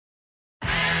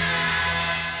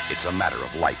It's a matter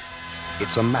of life.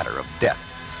 It's a matter of death.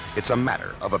 It's a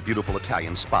matter of a beautiful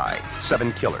Italian spy,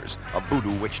 7 killers, a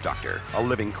voodoo witch doctor, a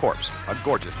living corpse, a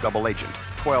gorgeous double agent,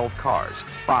 12 cars,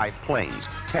 5 planes,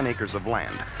 10 acres of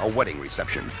land, a wedding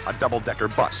reception, a double-decker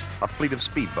bus, a fleet of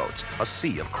speedboats, a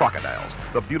sea of crocodiles,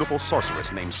 the beautiful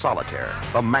sorceress named Solitaire,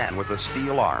 the man with the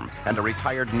steel arm, and a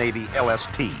retired Navy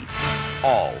LST.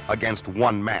 All against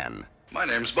one man. My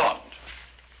name's Bond.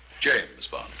 James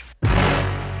Bond.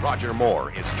 Roger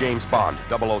Moore is James Bond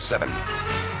 007.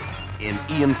 In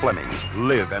Ian Fleming's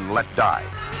Live and Let Die,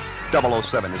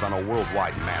 007 is on a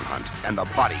worldwide manhunt, and the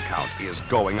body count is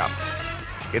going up.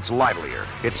 It's livelier,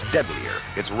 it's deadlier.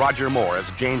 It's Roger Moore as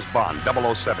James Bond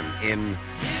 007 in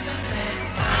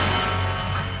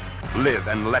Live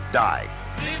and Let Die.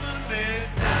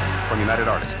 From United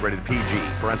Artists, rated PG,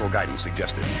 parental guidance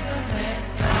suggested.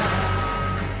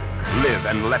 Live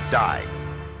and Let Die.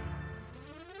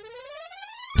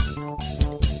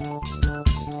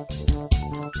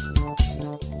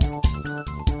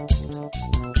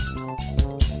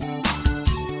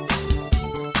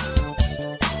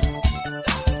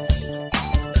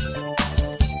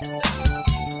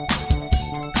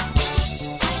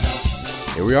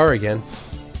 Here we are again,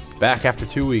 back after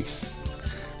 2 weeks.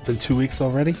 Been 2 weeks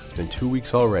already? Been 2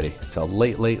 weeks already. It's a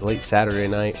late Saturday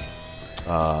night.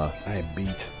 I am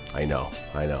beat. I know.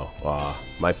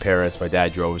 My parents, my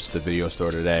dad drove us to the video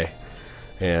store today,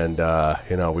 and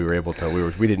we were able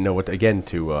to. We didn't know what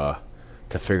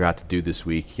to figure out to do this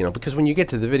week. Because when you get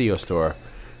to the video store,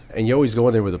 and you always go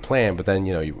in there with a plan, but then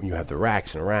you have the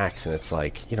racks and racks, and it's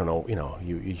like you don't know.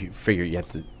 You figure you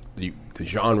have to the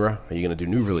genre. Are you going to do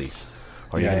new release?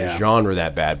 Or are you going to genre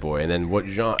that bad boy? And then what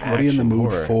genre? What are you in the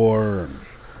mood for?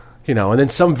 And then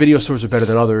some video stores are better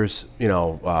than others.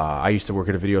 I used to work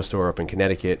at a video store up in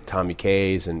Connecticut, Tommy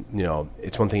K's, and,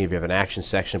 it's one thing if you have an action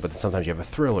section, but then sometimes you have a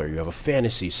thriller, you have a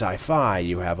fantasy, sci-fi,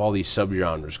 you have all these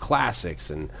subgenres, classics,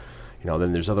 and,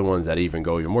 then there's other ones that even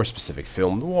go even more specific,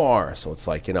 film noir. So it's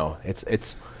like,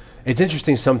 it's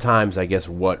interesting sometimes, I guess,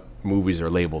 what movies are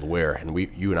labeled where. And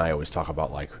you and I always talk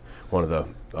about, like, one of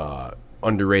the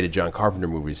underrated John Carpenter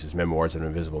movies is Memoirs of an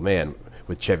Invisible Man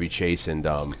with Chevy Chase and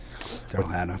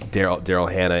Daryl Hannah.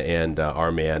 Daryl Hannah and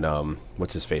our man,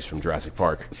 what's his face from Jurassic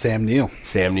Park? Sam Neill.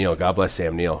 Sam Neill. God bless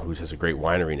Sam Neill, who has a great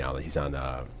winery now that he's on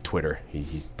Twitter.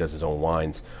 He does his own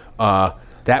wines.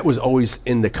 That was always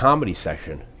in the comedy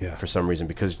section for some reason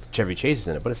because Chevy Chase is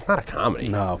in it, but it's not a comedy.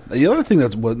 No. The other thing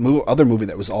other movie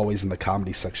that was always in the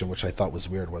comedy section, which I thought was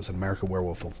weird, was American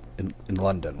Werewolf in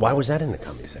London. Why was that in the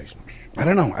comedy section? I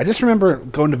don't know. I just remember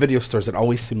going to video stores. It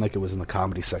always seemed like it was in the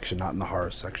comedy section, not in the horror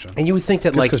section. And you would think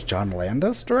that, because John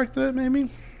Landis directed it, maybe?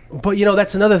 But,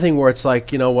 that's another thing where it's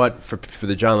like, for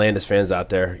the John Landis fans out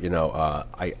there,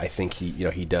 I think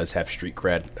he does have street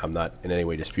cred. I'm not in any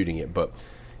way disputing it, but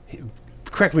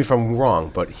correct me if I'm wrong,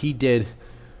 but he did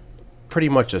pretty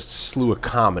much a slew of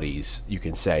comedies, you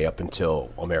can say, up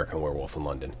until American Werewolf in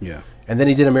London. Yeah. And then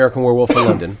he did American Werewolf in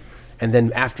London, and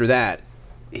then after that,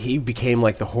 he became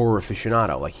like the horror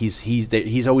aficionado. Like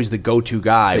he's always the go-to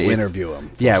guy. They interview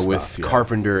him. With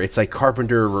Carpenter. It's like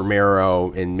Carpenter,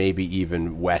 Romero, and maybe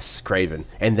even Wes Craven,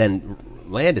 and then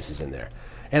Landis is in there.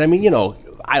 And I mean,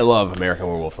 I love American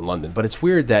Werewolf in London, but it's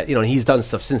weird that he's done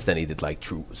stuff since then. He did like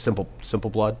Simple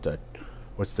Blood.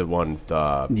 What's the one?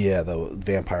 The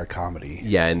vampire comedy.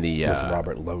 Yeah, and with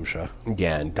Robert Loggia.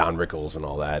 Yeah, and Don Rickles and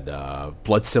all that.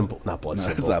 Blood Simple, not Blood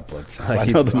Simple. It's not Blood Simple. I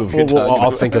know the movie.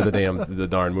 I'll think of the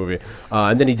darn movie.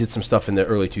 And then he did some stuff in the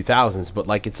early 2000s, but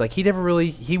it's like he never really.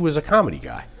 He was a comedy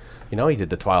guy. He did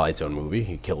the Twilight Zone movie.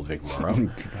 He killed Vic Morrow.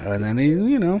 And then he,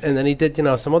 And then he did,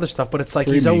 some other stuff. But it's like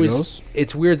he's always.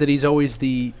 It's weird that he's always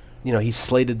the. He's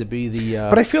slated to be the.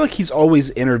 But I feel like he's always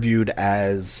interviewed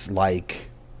as like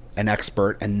an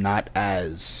expert and not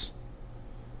as,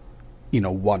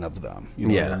 one of them. You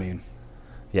know what I mean?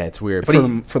 Yeah, it's weird. But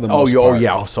for the most part. Oh,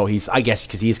 yeah. So I guess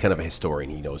because he's kind of a historian,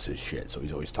 he knows his shit. So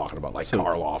he's always talking about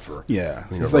Karloff or. Yeah,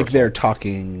 he's like they're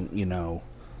talking,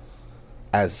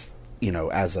 as.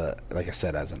 As a, like I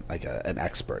said, as an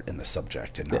expert in the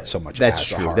subject and not so much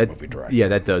as a horror movie director. Yeah,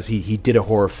 that does. He did a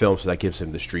horror film, so that gives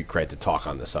him the street cred to talk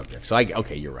on the subject. So,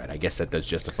 okay, you're right. I guess that does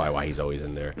justify why he's always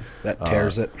in there. That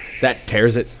tears it. That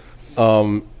tears it.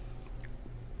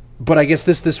 But I guess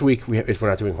this week, we're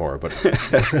not doing horror, but...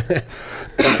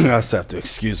 You also have to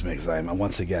excuse me because I'm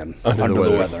once again under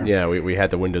the weather. Yeah, we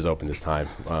had the windows open this time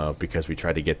because we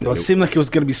tried to get... It seemed like it was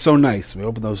going to be so nice. We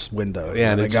opened those windows.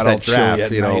 Yeah, and it got all chilly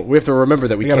at night. We have to remember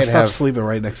that we can't stop sleeping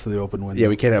right next to the open window. Yeah,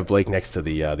 we can't have Blake next to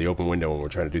the open window when we're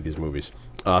trying to do these movies.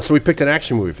 So we picked an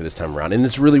action movie for this time around. And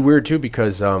it's really weird, too,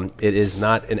 because it is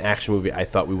not an action movie I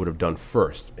thought we would have done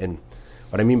first. And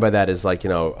What I mean by that is like, you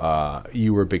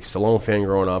were a big Stallone fan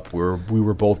growing up. We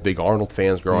were both big Arnold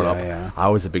fans growing up. Yeah. I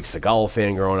was a big Seagal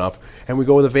fan growing up. And we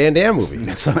go with a Van Damme movie.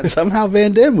 Somehow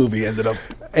Van Damme movie ended up.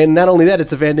 And not only that,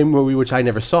 it's a Van Damme movie which I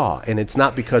never saw. And it's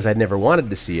not because I never wanted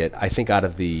to see it. I think out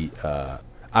of the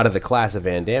class of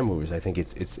Van Damme movies, I think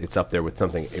it's up there with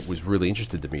something. It was really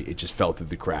interesting to me. It just fell through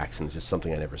the cracks, and it's just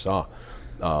something I never saw.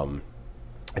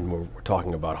 And we're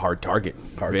talking about Hard Target.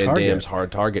 Van Damme's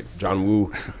Hard Target. John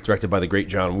Woo, directed by the great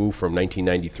John Woo from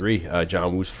 1993.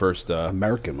 John Woo's first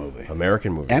American movie.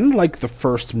 And like the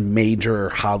first major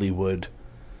Hollywood,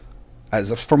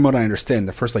 from what I understand,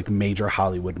 the first like major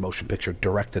Hollywood motion picture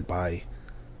directed by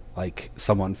like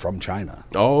someone from China.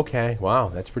 Oh, okay. Wow,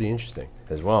 that's pretty interesting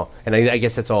as well. And I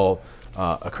guess that's all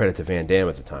a credit to Van Damme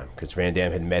at the time, because Van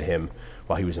Damme had met him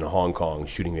while he was in Hong Kong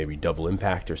shooting maybe Double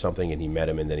Impact or something, and he met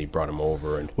him, and then he brought him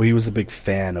over. And well, he was a big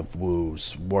fan of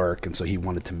Woo's work, and so he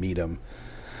wanted to meet him.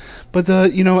 But I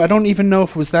don't even know if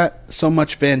it was that so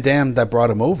much Van Damme that brought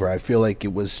him over. I feel like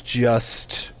it was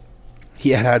just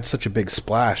he had such a big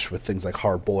splash with things like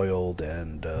Hard Boiled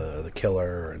and The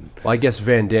Killer. And well, I guess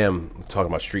Van Damme, talking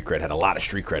about street cred, had a lot of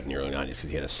street cred in the early 90s because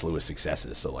he had a slew of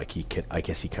successes. So like I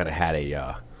guess he kind of had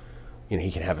a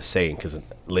he can have a say, because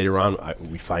later on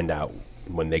we find out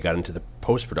when they got into the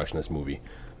post-production of this movie,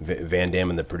 Van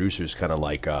Damme and the producers kind of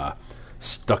like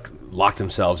locked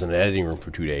themselves in an editing room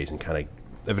for 2 days, and kind of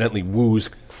evidently Woo's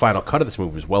final cut of this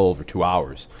movie was well over 2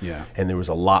 hours. Yeah. And there was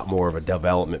a lot more of a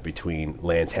development between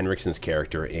Lance Henriksen's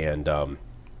character and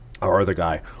our other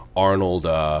guy, Arnold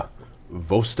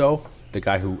Vosto, the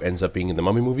guy who ends up being in the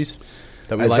Mummy movies.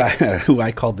 Who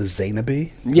I call the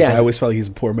Zainabe. Yeah. I always felt like he's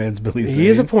a poor man's Billy Zane. He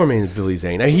is a poor man's Billy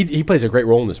Zane. Now, he plays a great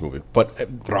role in this movie. But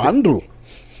Randall.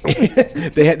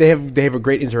 they have a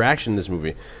great interaction in this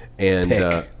movie.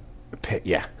 And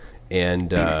yeah. And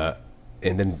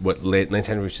then what Lance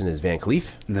Henriksen is Van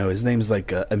Cleef? No, his name's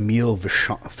like Emile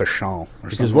Vachon.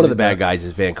 Because one of the bad guys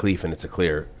is Van Cleef, and it's a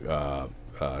clear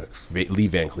Lee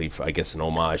Van Cleef, I guess an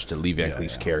homage to Lee Van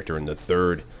Cleef's character in the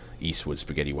third Eastwood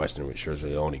spaghetti western, which shows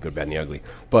the only Good, Bad, and the Ugly.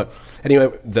 But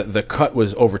anyway, the cut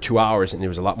was over 2 hours, and there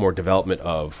was a lot more development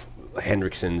of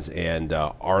Henriksen's and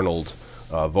Arnold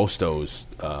Vosto's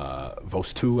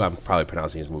Vostu. I'm probably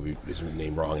pronouncing his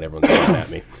name wrong, and everyone's laughing at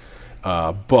me.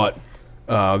 But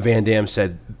Van Damme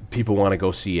said people want to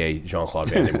go see a Jean-Claude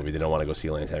Van Damme movie. They don't want to go see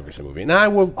a Lance Henriksen movie. And I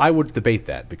would debate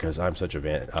that, because I'm such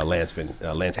a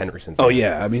Lance Henriksen fan. Oh,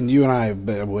 yeah. I mean, you and I have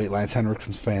been Lance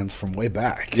Henriksen fans from way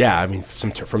back. Yeah, I mean,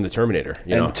 from the Terminator.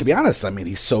 And to be honest, I mean,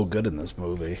 he's so good in this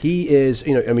movie. He is,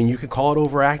 I mean, you could call it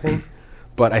overacting,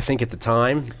 but I think at the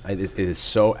time, it is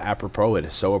so apropos, it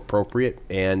is so appropriate,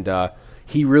 and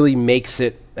he really makes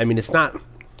it, I mean, it's not,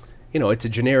 it's a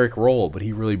generic role, but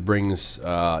he really brings,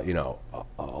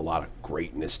 a lot of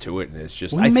greatness to it, and it's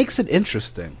just... Well, he makes it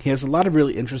interesting. He has a lot of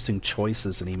really interesting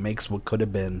choices, and he makes what could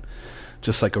have been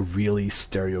just like a really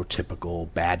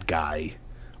stereotypical bad guy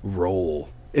role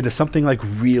into something like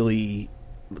really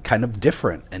kind of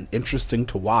different and interesting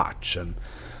to watch. And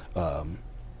I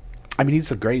mean,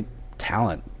 he's a great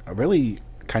talent, a really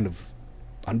kind of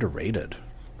underrated.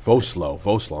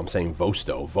 Vosloo. I'm saying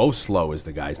Vosto. Vosloo is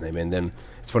the guy's name. And then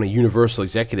it's funny, Universal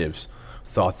executives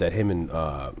thought that him and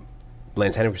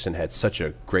Lance Henriksen had such a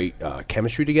great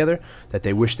chemistry together that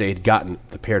they wish they had gotten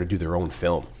the pair to do their own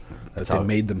film. That's how it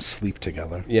made them sleep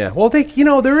together. Yeah. Well,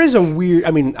 there is a weird.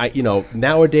 I mean,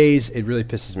 nowadays it really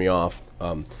pisses me off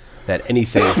that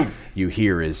anything you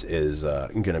hear is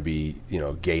going to be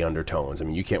gay undertones. I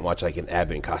mean, you can't watch like an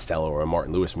Abbott and Costello or a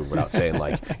Martin Lewis movie without saying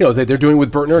like they're doing it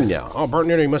with Bert and Ernie now. Oh, Bert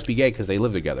and Ernie must be gay because they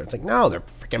live together. It's like, no, they're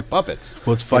freaking puppets.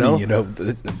 Well, it's funny,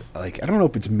 like I don't know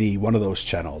if it's one of those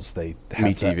channels. They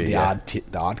have the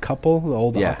Odd Couple, the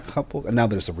old Odd Couple, and now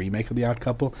there's a remake of the Odd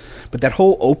Couple. But that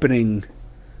whole opening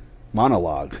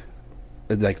monologue,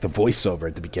 like the voiceover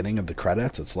at the beginning of the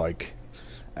credits, it's like,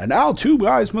 and now two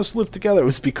guys must live together. It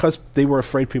was because they were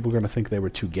afraid people were going to think they were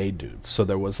two gay dudes. So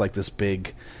there was like this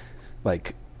big,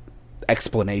 like,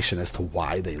 explanation as to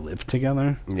why they lived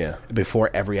together. Yeah. Before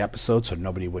every episode, so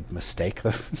nobody would mistake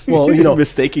them. Well,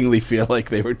 mistakenly feel like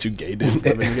they were two gay dudes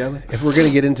living together. If we're going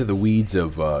to get into the weeds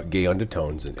of gay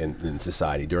undertones in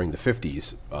society during the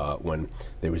 50s, when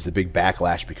there was the big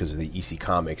backlash because of the EC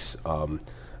Comics.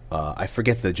 I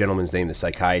forget the gentleman's name, the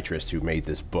psychiatrist who made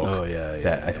this book. Oh,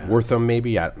 yeah. Wortham,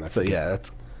 maybe?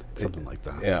 That's something like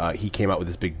that. He came out with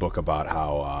this big book about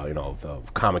how, the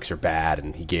comics are bad,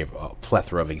 and he gave a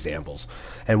plethora of examples.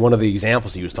 And one of the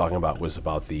examples he was talking about was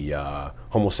about the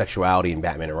homosexuality in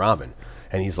Batman and Robin.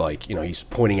 And he's like, he's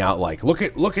pointing out, like, look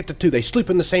at the two. They sleep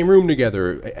in the same room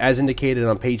together, as indicated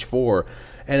on page 4.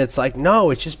 And it's like, no,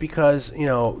 it's just because, you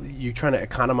know, you're trying to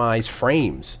economize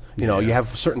frames. You know, you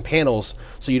have certain panels,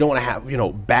 so you don't want to have, you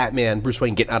know, Batman, Bruce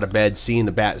Wayne getting out of bed, seeing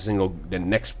the bat signal, the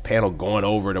next panel going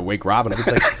over to wake Robin up.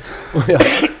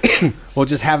 It's like, we'll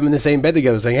just have them in the same bed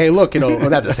together, saying, hey, look, you know,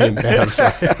 well, not the same bed, I'm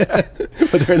sorry.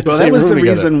 But they're in the same that was room the together.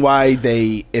 reason why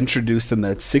they introduced in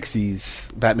the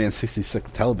 60s, Batman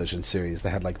 66 television series,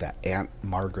 they had like that Aunt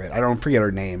Margaret. I don't forget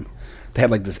her name. They had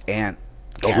like this aunt.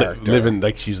 Living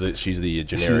like she's the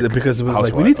generic because it was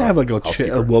housewife, like we need to have like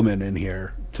housekeeper. a woman in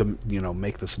here to, you know,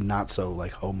 make this not so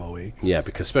like homo-y. Yeah,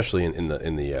 because especially in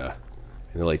the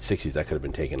late '60s, that could have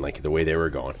been taken like the way they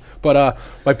were going. But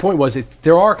my point was,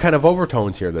 there are kind of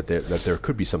overtones here that there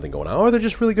could be something going on, or they're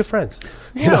just really good friends.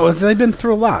 You know, they've been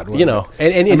through a lot. You know,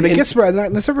 I guess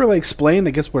it's never really explained.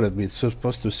 I guess we're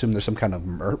supposed to assume there's some kind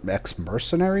of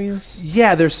ex-mercenaries.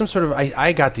 Yeah, there's some sort of.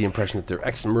 I got the impression that they're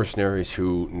ex-mercenaries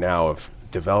who now have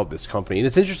developed this company, and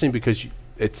it's interesting because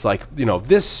it's like, you know,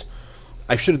 this.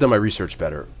 I should have done my research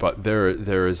better, but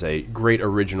there is a great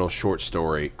original short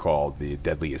story called The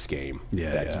Deadliest Game.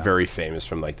 That's very famous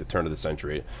from like the turn of the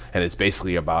century, and it's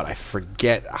basically about, I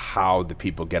forget how the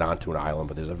people get onto an island,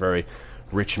 but there's a very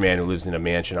rich man who lives in a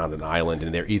mansion on an island,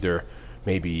 and they're either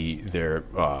maybe their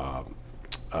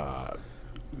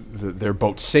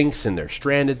boat sinks and they're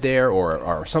stranded there,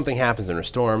 or something happens in a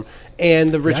storm,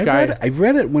 and the rich guy. I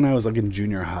read it when I was like in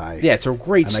junior high. Yeah, it's a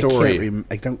great story.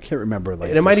 I can't remember like.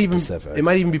 And it might specifics.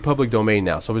 even be public domain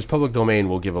now. So if it's public domain,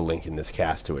 we'll give a link in this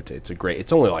cast to it.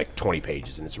 It's only like 20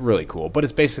 pages, and it's really cool. But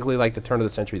it's basically like the turn of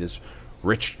the century. This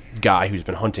rich guy who's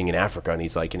been hunting in Africa, and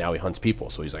he's like, and now he hunts people.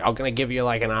 So he's like, I'm gonna give you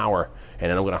like an hour, and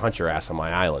then I'm gonna hunt your ass on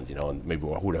my island, you know. And maybe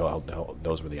who the hell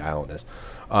knows where the island is.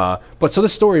 But so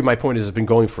this story, my point is, has been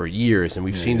going for years, and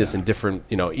we've seen this in different,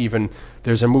 you know, even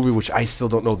there's a movie which I still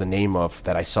don't know the name of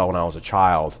that I saw when I was a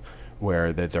child,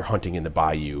 where they're hunting in the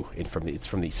bayou, it's from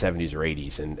the 70s or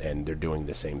 80s, and they're doing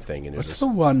the same thing. And what's the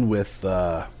one with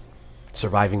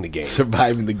Surviving the Game?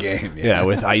 Surviving the Game, yeah,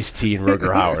 with Ice-T and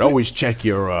Rutger Hauer. Always check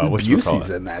your Busey's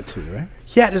in that too, right?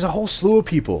 Yeah, there's a whole slew of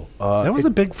people. That was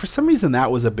for some reason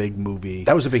that was a big movie.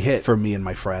 That was a big hit for me and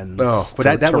my friends. Oh,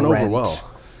 but that went over well.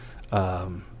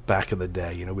 Back in the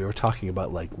day, you know, we were talking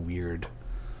about like weird.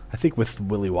 I think with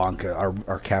Willy Wonka,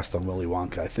 our cast on Willy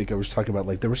Wonka, I think I was talking about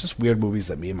like there was just weird movies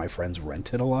that me and my friends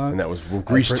rented a lot. And that was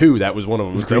Grease 2. That was one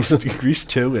of them. Grease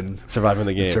 2 and Surviving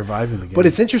the Game. But But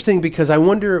it's interesting because I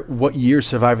wonder what year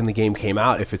Surviving the Game came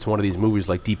out. If it's one of these movies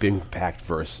like Deep Impact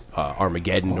versus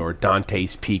Armageddon or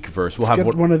Dante's Peak versus. We'll have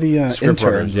one of the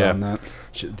interns on that.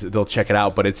 They'll check it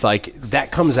out. But it's like that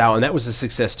comes out, and that was a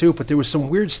success too. But there was some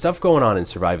weird stuff going on in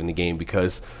Surviving the Game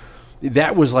because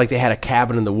that was like they had a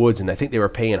cabin in the woods, and I think they were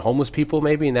paying homeless people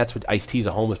maybe, and that's what Ice-T's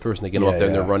a homeless person. They get up there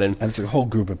and they're running. And it's a whole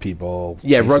group of people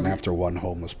chasing after one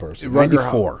homeless person.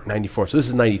 94. So this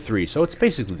is 93. So it's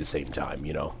basically the same time,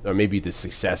 you know, or maybe the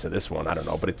success of this one. I don't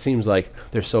know. But it seems like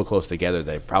they're so close together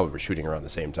they probably were shooting around the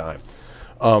same time.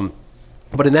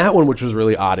 But in that one, which was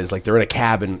really odd, is like they're in a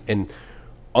cabin, and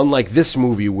unlike this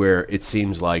movie where it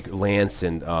seems like Lance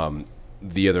and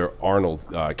the other Arnold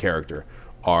character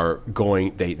are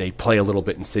going, they play a little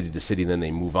bit in city to city, and then they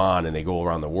move on and they go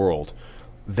around the world.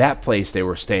 That place they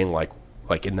were staying like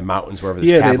in the mountains wherever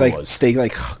this cabin was. They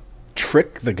like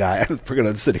trick the guy. We're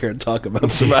gonna sit here and talk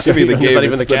about Surviving the Game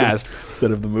even the cast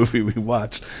instead of the movie we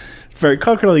watched. It's very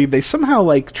culturally. They somehow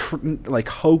like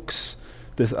hoax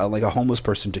this like a homeless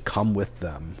person to come with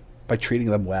them by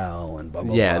treating them well and blah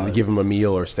blah. Yeah, blah. And they give them a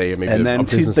meal or stay maybe. And then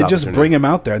they just bring him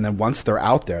out there, and then once they're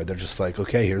out there, they're just like,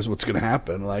 okay, here's what's going to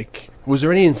happen. Like, was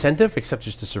there any incentive except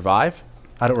just to survive?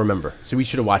 I don't remember. So we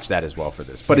should have watched that as well for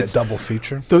this. But it's a double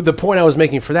feature. The point I was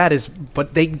making for that is,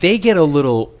 but they get a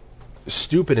little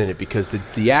stupid in it because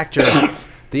the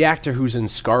actor who's in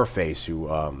Scarface,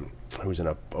 who's in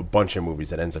a bunch of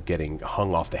movies that ends up getting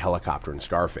hung off the helicopter in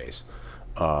Scarface.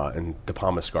 And De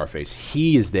Palma's Scarface,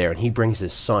 he is there, and he brings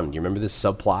his son. You remember this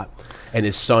subplot? And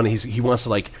his son, he wants to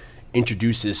like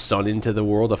introduce his son into the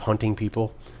world of hunting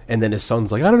people, and then his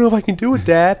son's like, I don't know if I can do it,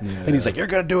 Dad. And he's like, you're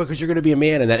gonna do it because you're gonna be a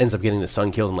man. And that ends up getting the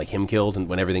son killed and like him killed. And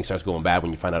when everything starts going bad,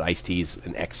 when you find out Ice-T's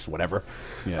an ex whatever.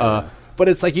 But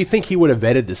it's like you think he would have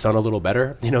vetted the son a little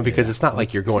better, you know, because it's not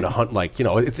like you're going to hunt like, you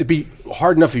know, it'd be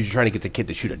hard enough if you're trying to get the kid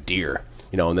to shoot a deer.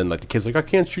 You know, and then like the kid's like, I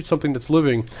can't shoot something that's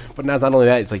living. But not only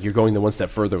that, it's like you're going the one step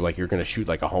further, like you're going to shoot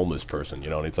like a homeless person, you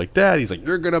know. And it's like, Dad, he's like,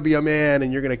 you're going to be a man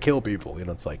and you're going to kill people. You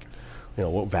know, it's like, you know,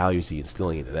 what values is he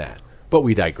instilling into that? But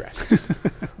we digress.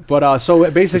 But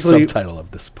so basically, the subtitle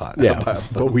of this pod. Yeah,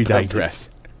 but we digress.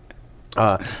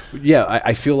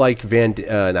 I feel like not Van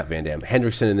Damme,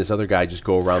 Hendrickson and this other guy just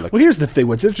go around. Well, here's the thing.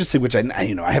 What's interesting, which I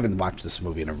haven't watched this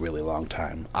movie in a really long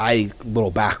time.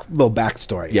 Little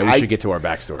backstory. Yeah, we should get to our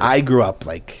backstory. I grew up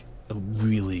like a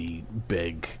really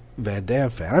big Van Damme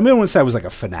fan. I mean, I wouldn't say I was like a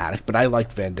fanatic, but I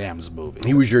liked Van Damme's movies.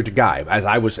 He was your guy. As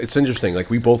I was, it's interesting. Like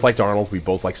we both liked Arnold, we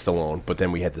both liked Stallone, but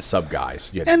then we had the sub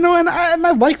guys. And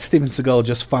I liked Steven Seagal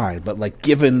just fine. But like,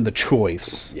 given the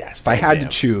choice, yes, if I had to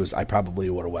choose, I probably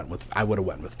would have went with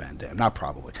Van Damme. Not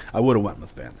probably. I would have went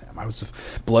with Van Damme. I was a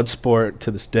Bloodsport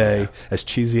to this day, as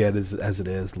cheesy as it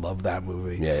is. Love that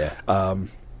movie. Yeah. I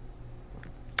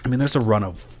mean, there's a run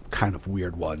of kind of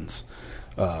weird ones.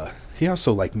 He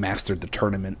also like mastered the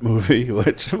Tournament movie,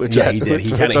 which he did. He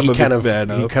kind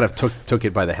of took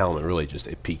it by the helm and really just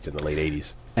it peaked in the late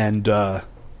 '80s. And so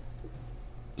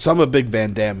I'm a big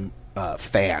Van Damme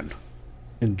fan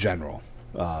in general.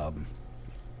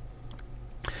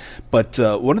 But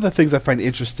one of the things I find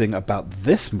interesting about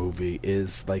this movie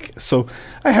is like, so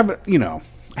I haven't,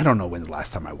 I don't know when the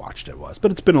last time I watched it was, but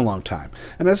it's been a long time.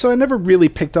 And so I never really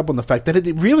picked up on the fact that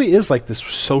it really is like this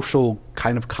social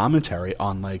kind of commentary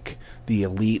on like the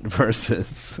elite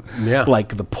versus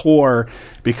like the poor,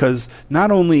 because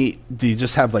not only do you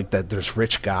just have like that there's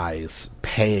rich guys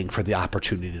paying for the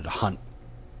opportunity to hunt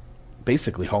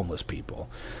basically homeless people.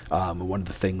 One of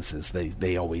the things is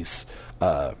they always...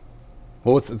 Well,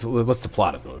 what's the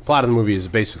plot of the movie? The plot of the movie is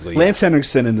basically... Lance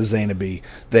Henriksen and the Zainaby,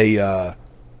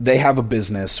 they have a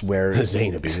business where...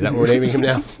 Zainaby, is that what we're naming him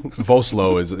now?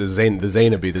 Voslo is the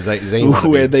Zainaby, the Zainaby.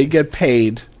 Where they get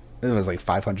paid, it was like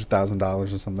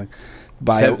 $500,000 or something.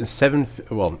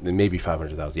 Maybe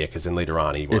 500,000. Yeah, because then later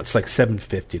on it's like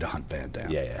 $750 to hunt Van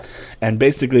Damme. Yeah. And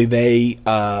basically they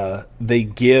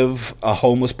give a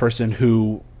homeless person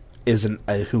who is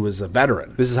a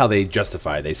veteran. This is how they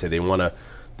justify it. They say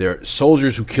they're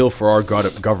soldiers who kill for our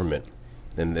government.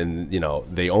 And then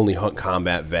they only hunt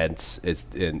combat vets.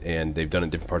 And they've done it in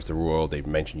different parts of the world. They've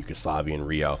mentioned Yugoslavia and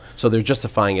Rio, so they're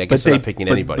justifying. I guess they're not picking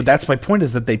anybody. But that's my point: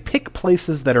 is that they pick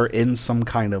places that are in some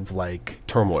kind of like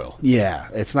turmoil. Yeah,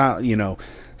 it's not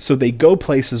So they go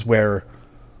places where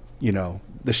the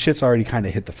shit's already kind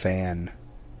of hit the fan,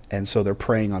 and so they're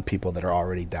preying on people that are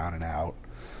already down and out.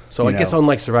 So I guess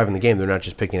unlike Surviving the Game, they're not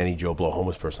just picking any Joe Blow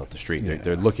homeless person off the street. Yeah.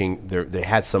 They're looking. They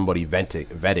had somebody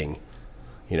vetting.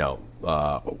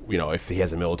 If he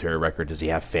has a military record, does he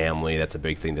have family? That's a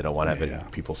big thing. They don't want to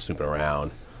have people snooping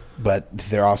around. But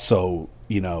they're also,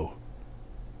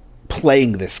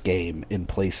 playing this game in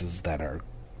places that are,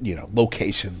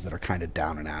 locations that are kind of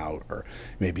down and out, or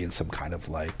maybe in some kind of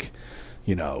like,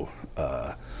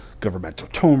 governmental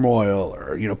turmoil,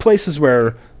 or places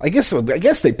where I guess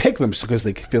they pick them because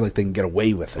they feel like they can get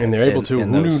away with it, and they're able to. Who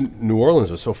knew New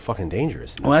Orleans was so fucking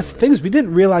dangerous? Well, that's the thing is we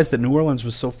didn't realize that New Orleans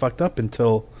was so fucked up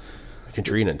until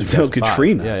Katrina.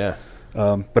 Yeah.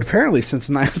 But apparently, since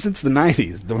the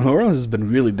 '90s, New Orleans has been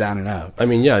really down and out. I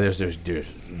mean, there's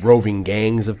roving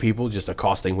gangs of people just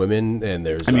accosting women, and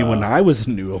there's. I mean, when I was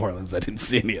in New Orleans, I didn't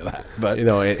see any of that. But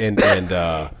and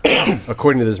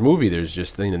according to this movie, there's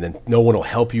just and then no one will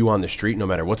help you on the street, no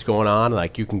matter what's going on.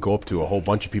 Like you can go up to a whole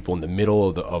bunch of people in the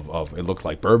middle of it looks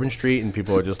like Bourbon Street, and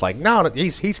people are just like, no,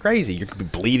 he's crazy. You could be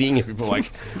bleeding, and people are like,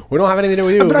 we don't have anything to do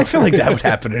with you. But I feel like that would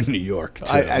happen in New York too.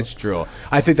 That's true.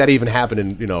 I think that even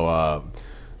happened in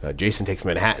Jason Takes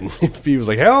Manhattan. He was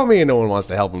like, help me, and no one wants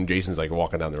to help him. Jason's like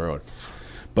walking down the road.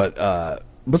 But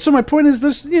so my point is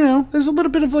there's a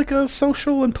little bit of like a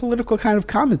social and political kind of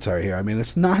commentary here. I mean,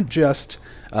 it's not just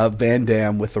Van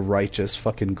Damme with a righteous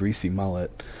fucking greasy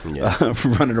mullet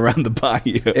running around the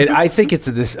bayou. And I think it's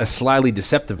a slightly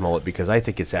deceptive mullet because I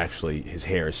think it's actually his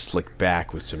hair is slicked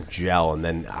back with some gel, and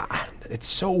then it's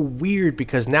so weird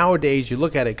because nowadays you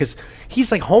look at it because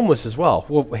he's like homeless as well.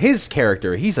 Well, his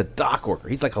character, he's a dock worker.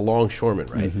 He's like a longshoreman,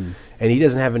 right? Mm-hmm. And he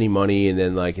doesn't have any money, and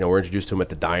then we're introduced to him at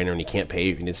the diner, and he can't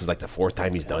pay. And this is like the fourth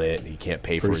time he's done it, and he can't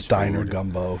pay for his diner food.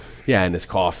 Gumbo. Yeah, and his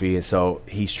coffee, and so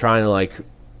he's trying to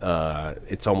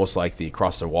it's almost like the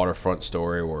Across the Waterfront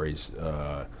story where he's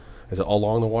is it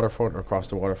Along the Waterfront or Across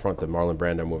the Waterfront, the Marlon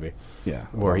Brando movie? Yeah,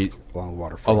 where along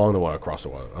the waterfront, across the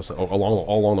water,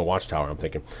 along the Watchtower. I'm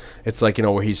thinking it's like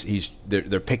where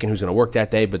they're picking who's going to work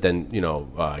that day, but then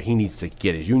he needs to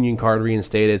get his union card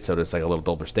reinstated, so there's like a little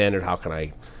double standard. How can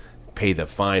I pay the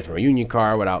fine from a union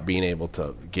card without being able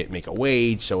to make a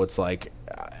wage? So it's like,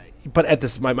 but at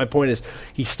this, my point is,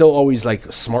 he's still always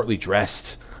like smartly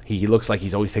dressed. He looks like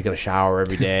he's always taking a shower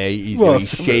every day. He's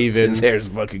shaving. His hair's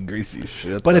fucking greasy as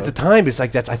shit. But at the time, it's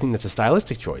like I think that's a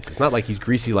stylistic choice. It's not like he's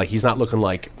greasy. Like he's not looking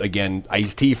like, again,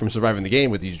 Ice-T from Surviving the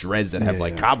Game with these dreads that have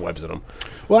cobwebs in them.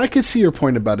 Well, I could see your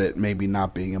point about it maybe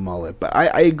not being a mullet, but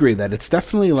I agree that it's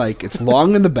definitely like it's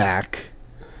long in the back,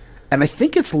 and I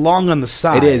think it's long on the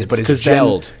side. It is, but it's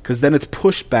gelled because then it's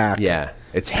pushed back. Yeah.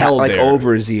 It's held like there.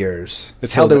 over his ears.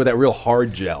 It's held there with that real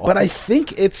hard gel. But I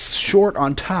think it's short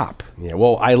on top. Yeah,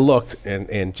 well, I looked,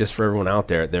 and just for everyone out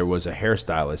there was a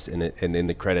hairstylist in it, and in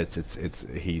the credits,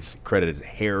 he's credited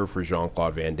hair for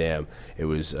Jean-Claude Van Damme. It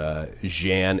was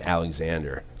Jean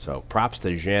Alexander. So props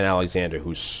to Jean Alexander,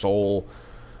 whose sole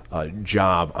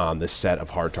job on the set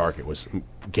of Hard Target was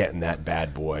getting that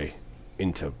bad boy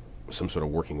into some sort of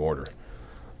working order.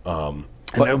 And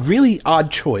a really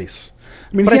odd choice.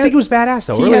 I mean, but I think it was badass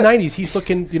though. Early '90s, he's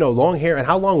looking, long hair. And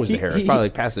how long was the hair? It's probably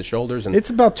like past his shoulders. And it's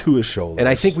about to his shoulders. And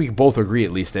I think we both agree,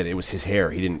 at least, that it was his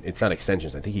hair. He didn't. It's not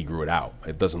extensions. I think he grew it out.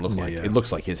 It doesn't look like. It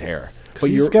looks like his hair. But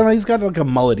he's got like a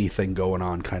mullety thing going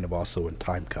on, kind of also in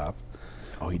Time Cop.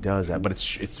 Oh, he does that, but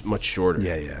it's much shorter.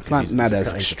 Yeah. It's not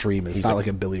as extreme. It's not like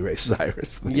a Billy Ray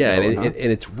Cyrus thing. Yeah, and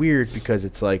it's weird because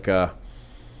it's like.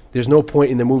 There's no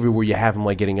point in the movie where you have him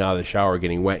like getting out of the shower,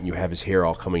 getting wet, and you have his hair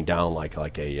all coming down like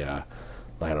a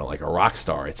like a rock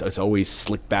star. It's always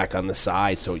slicked back on the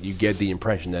side, so you get the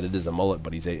impression that it is a mullet.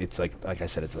 But it's like I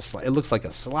said, it looks like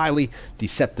a slyly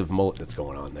deceptive mullet that's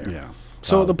going on there. Yeah.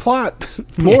 So the plot,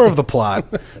 more of the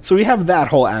plot. So we have that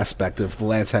whole aspect of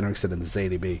Lance Henriksen and the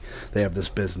ZDB. They have this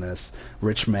business.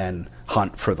 Rich men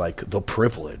hunt for like the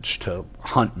privilege to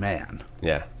hunt man.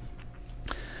 Yeah.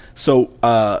 So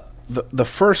the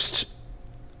first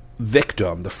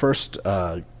victim, the first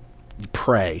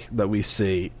prey that we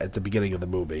see at the beginning of the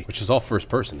movie, which is all first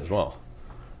person as well.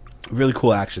 Really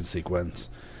cool action sequence.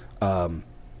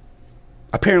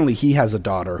 Apparently, he has a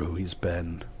daughter who he's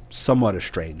been somewhat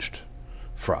estranged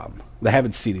from. They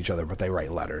haven't seen each other, but they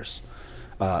write letters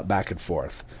back and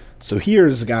forth. So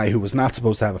here's a guy who was not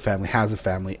supposed to have a family, has a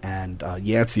family, and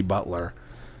Yancy Butler,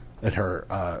 in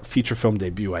her feature film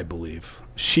debut, I believe,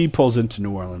 she pulls into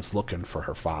New Orleans looking for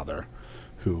her father,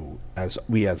 who, as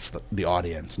the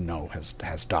audience know,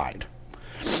 has died.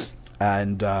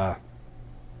 And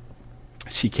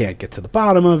she can't get to the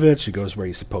bottom of it. She goes where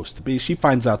he's supposed to be. She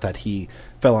finds out that he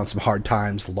fell on some hard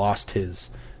times, lost his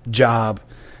job,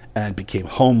 and became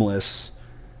homeless.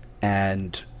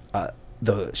 And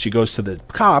she goes to the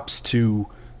cops to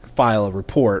file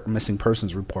a missing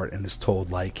persons report, and is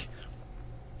told, like,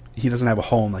 he doesn't have a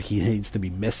home, like he needs to be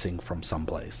missing from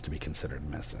someplace to be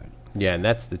considered missing. Yeah, and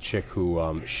that's the chick who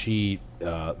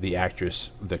the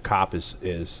actress, the cop is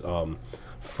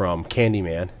from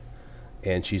Candyman,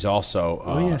 and she's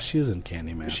also she is in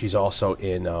Candyman. She's also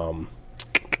in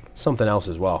something else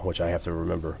as well, which I have to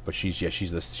remember. But she's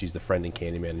the friend in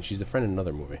Candyman, and she's the friend in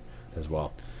another movie as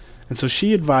well. And so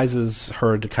she advises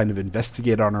her to kind of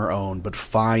investigate on her own, but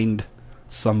find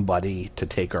somebody to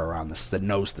take her around that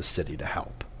knows the city to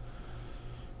help.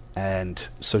 And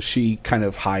so she kind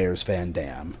of hires Van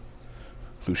Damme,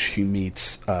 who she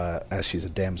meets as she's a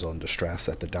damsel in distress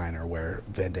at the diner where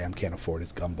Van Damme can't afford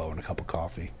his gumbo and a cup of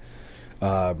coffee.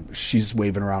 She's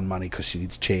waving around money because she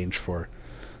needs change for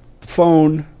the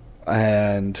phone,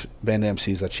 and Van Damme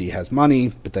sees that she has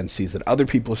money, but then sees that other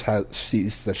people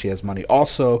sees that she has money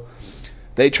also.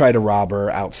 They try to rob her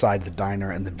outside the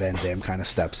diner, and then Van Damme kind of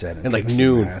steps in. And like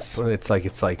noon, it's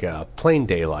like plain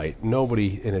daylight.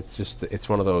 Nobody, and it's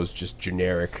one of those just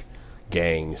generic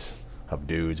gangs of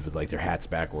dudes with like their hats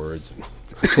backwards.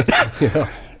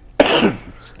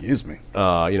 Excuse me.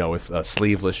 With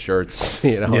sleeveless shirts,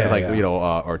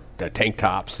 or tank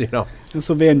tops, And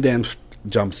so Van Damme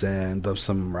jumps in, does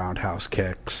some roundhouse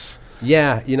kicks.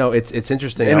 Yeah, it's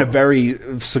interesting. In a very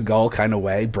Seagal kind of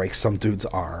way, breaks some dude's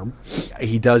arm.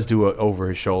 He does do it over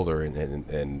his shoulder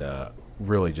and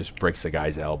really just breaks the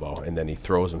guy's elbow, and then he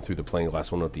throws him through the plane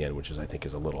glass window at the end, which I think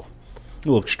is a little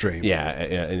extreme. Yeah,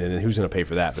 and then who's going to pay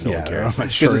for that? But no one cares. I'm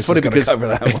sure it's funny because cover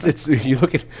that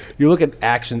one. You look at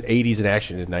action, 80s and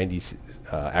action and 90s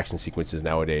action sequences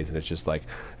nowadays, and it's just like,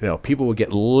 people would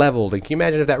get leveled. And can you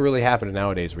imagine if that really happened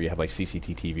nowadays, where you have like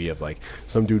CCTV of like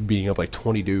some dude beating up like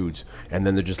 20 dudes, and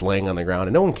then they're just laying on the ground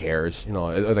and no one cares.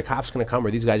 Are the cops going to come, or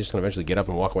are these guys just going to eventually get up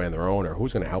and walk away on their own, or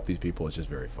who's going to help these people? It's just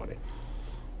very funny.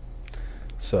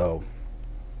 So,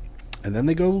 and then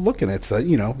they go looking. It's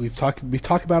we talk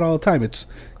about it all the time. It's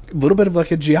a little bit of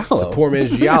like a giallo. The poor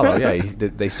man's giallo. Yeah,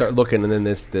 they start looking, and then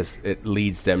this it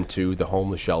leads them to the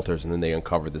homeless shelters, and then they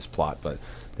uncover this plot. But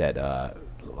that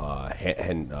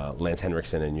Lance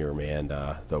Henriksen and your man,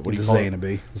 what do you call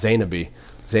Zainaby.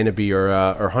 Zainaby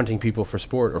are hunting people for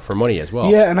sport or for money as well.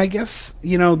 Yeah, and I guess,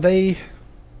 they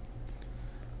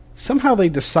somehow they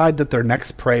decide that their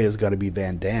next prey is going to be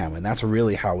Van Damme, and that's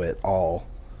really how it all...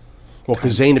 Well,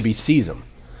 because Zainaby sees him.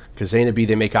 Because Zainaby,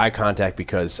 they make eye contact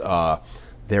because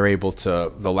they're able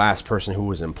to... The last person who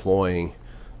was employing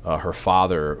her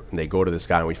father, and they go to this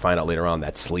guy, and we find out later on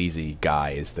that sleazy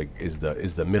guy is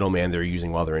the middleman they're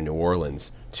using while they're in New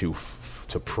Orleans to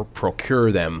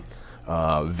procure them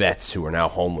vets who are now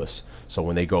homeless. So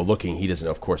when they go looking, he doesn't,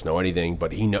 of course, know anything,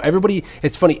 but he know everybody.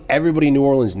 It's funny, everybody in New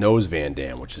Orleans knows Van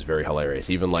Damme, which is very hilarious.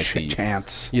 Even like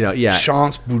Chance,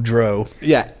 Chance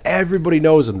Boudreaux, everybody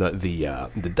knows him.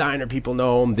 The diner people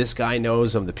know him. This guy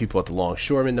knows him. The people at the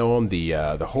Longshoremen know him. The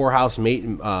whorehouse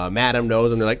madam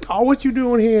knows him. They're like, "Oh, what you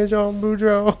doing here, Jean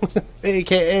Boudreaux,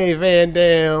 aka Van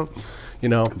Damme?"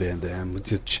 Van Damme.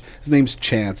 His name's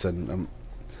Chance, and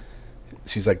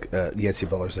she's like, Yancy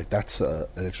Butler's like, that's an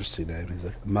interesting name. He's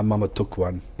like, my mama took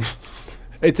one.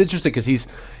 It's interesting because he's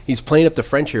playing up the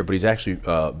French here, but he's actually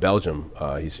Belgium.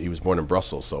 He was born in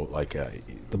Brussels, so like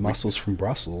the muscles from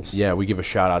Brussels. Yeah, we give a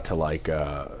shout out to like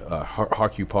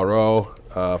Hercule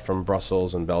Poirot from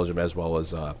Brussels and Belgium, as well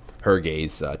as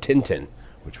Hergé's Tintin,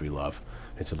 which we love.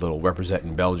 It's a little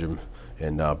representing Belgium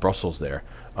and Brussels there.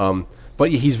 But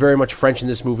he's very much French in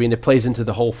this movie, and it plays into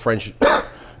the whole French.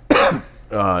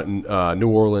 New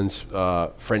Orleans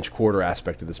French Quarter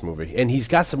aspect of this movie, and he's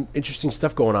got some interesting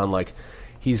stuff going on. Like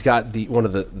he's got one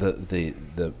of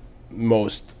the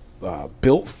most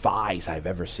built thighs I've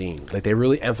ever seen. Like they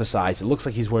really emphasize. It looks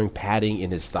like he's wearing padding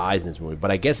in his thighs in this movie,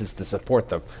 but I guess it's to support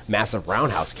the massive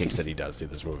roundhouse kicks that he does through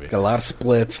this movie. Got a lot of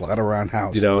splits, a lot of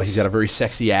roundhouses. He's got a very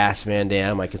sexy ass, Van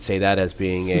Damme. I could say that as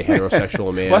being a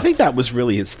heterosexual man. Well, I think that was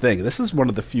really his thing. This is one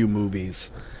of the few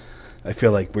movies I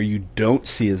feel like where you don't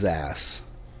see his ass,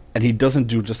 and he doesn't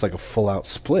do just like a full-out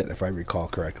split, if I recall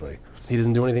correctly. He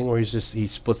doesn't do anything where he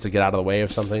splits to get out of the way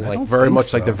of something, like very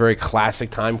much like the very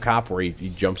classic Time Cop where he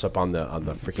jumps up on the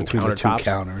freaking countertops. The two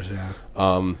counters,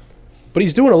 yeah. But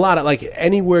he's doing a lot of like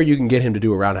anywhere you can get him to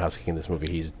do a roundhouse kick in this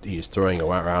movie, he's throwing a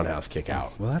roundhouse kick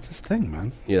out. Well, that's his thing,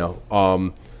 man.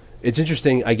 It's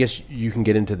interesting. I guess you can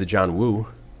get into the John Woo.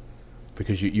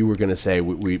 Because you were going to say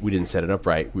we didn't set it up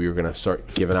right. We were going to start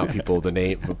giving out people the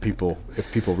name of people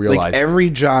if people realize. Like every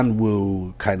John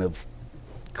Woo kind of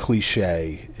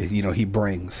cliche, he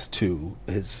brings to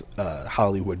his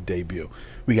Hollywood debut.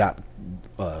 We got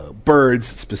birds,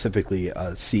 specifically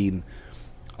a scene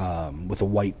with a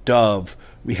white dove.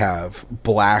 We have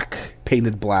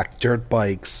painted black dirt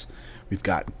bikes. We've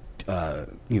got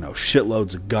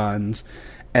shitloads of guns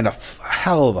and a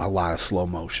hell of a lot of slow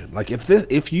motion. Like if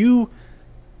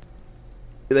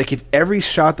every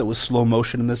shot that was slow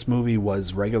motion in this movie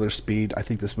was regular speed, I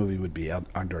think this movie would be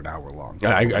under an hour long.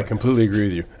 I completely agree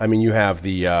with you. I mean, you have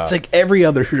the... it's like every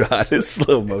other shot is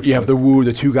slow motion. You have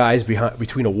the two guys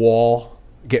between a wall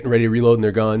getting ready to reload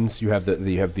their guns. You have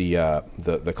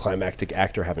the climactic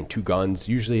actor having two guns.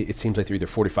 Usually it seems like they're either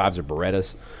 45s or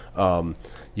Berettas.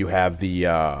 You have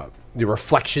the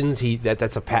reflections.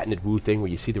 That's a patented Woo thing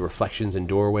where you see the reflections in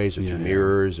doorways or through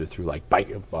mirrors or through like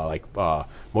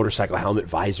motorcycle helmet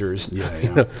visors.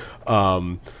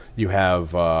 You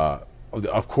have,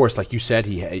 of course, like you said,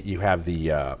 you have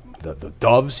the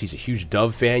doves. He's a huge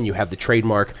dove fan. You have the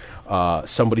trademark.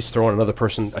 Somebody's throwing another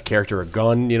person, a character, a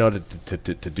gun.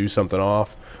 To do something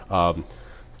off.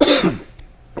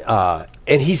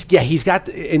 And he's got,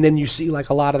 and then you see like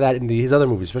a lot of that in his other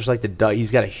movies, especially like the dove.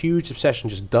 He's got a huge obsession,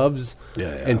 just doves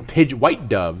and white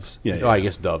doves. I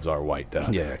guess doves are white.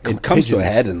 It comes to a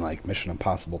head in like Mission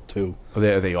Impossible 2.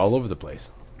 Are they all over the place?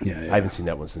 I haven't seen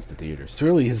that one since the theaters. It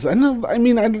really is.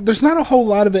 There's not a whole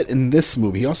lot of it in this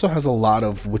movie. He also has a lot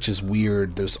of, which is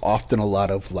weird. There's often a lot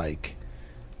of like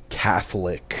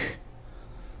Catholic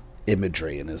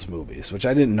imagery in his movies, which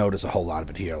I didn't notice a whole lot of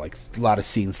it here. Like a lot of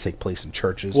scenes take place in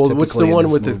churches. Well, what's the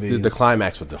one with the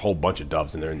climax with the whole bunch of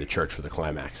doves and they're in the church for the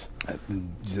climax?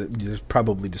 It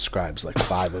probably describes like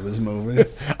 5 of his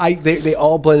movies. They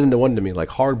all blend into one to me. Like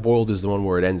Hard Boiled is the one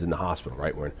where it ends in the hospital,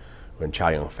 right? When Chow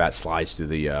Yun-fat slides through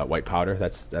the white powder.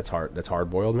 That's Hard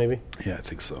Boiled, maybe. Yeah, I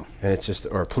think so. And it's just,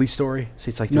 or a Police Story.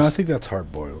 See, it's like no, I think that's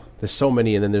Hard Boiled. There's so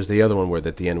many, and then there's the other one where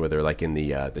at the end where they're like in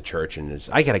the church, and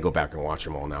I got to go back and watch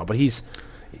them all now. But you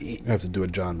have to do a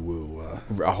John Woo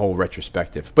a whole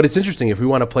retrospective. But it's interesting if we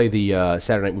want to play the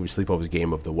Saturday Night Movie Sleepovers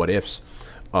game of the what ifs.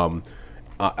 On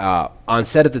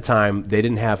set at the time, they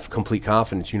didn't have complete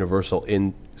confidence, Universal,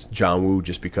 in John Woo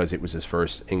just because it was his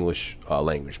first English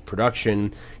language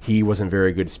production. He wasn't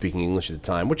very good at speaking English at the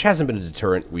time, which hasn't been a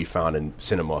deterrent we found in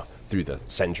cinema through the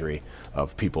century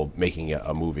of people making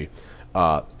a movie.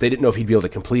 They didn't know if he'd be able to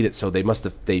complete it, so they must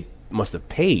have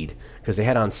paid, because they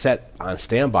had on set, on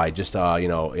standby, just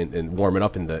in warming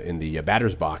up in the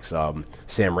batter's box, Sam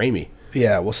Raimi.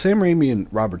 Yeah, well, Sam Raimi and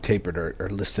Robert Tapert are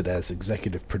listed as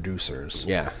executive producers.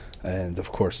 Yeah. And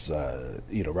of course,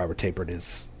 Robert Tapert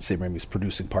is Sam Raimi's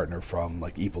producing partner from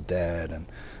like Evil Dead and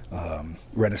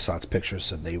Renaissance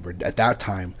Pictures, and they were at that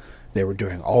time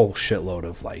doing a whole shitload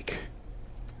of like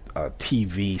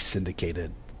TV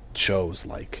syndicated shows,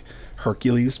 like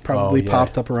Hercules probably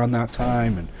popped up around that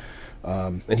time,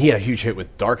 and he had a huge hit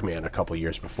with Darkman a couple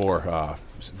years before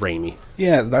Raimi.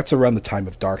 Yeah, that's around the time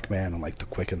of Darkman and like The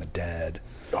Quick and the Dead.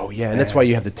 Oh, yeah, and that's why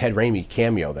you have the Ted Raimi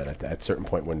cameo that at a certain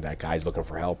point when that guy's looking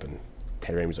for help, and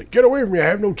Ted Raimi's like, "Get away from me, I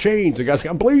have no chains." The guy's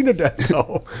like, "I'm bleeding to death."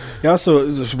 So.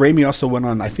 Raimi also went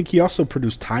on, I think he also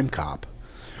produced Time Cop.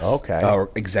 Okay.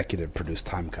 Or executive produced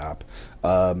Time Cop.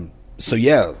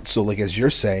 So like as you're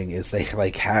saying, is they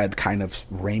like had kind of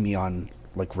Raimi on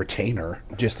like retainer.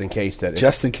 Just in case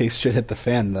shit hit the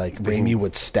fan, like Raimi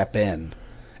would step in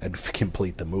and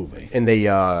complete the movie. And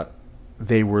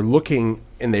they were looking,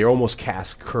 and they almost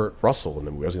cast Kurt Russell in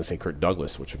the movie. I was going to say Kurt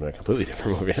Douglas, which would have been a completely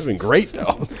different movie. It would have been great,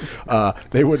 though.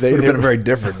 They would have been a very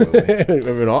different movie.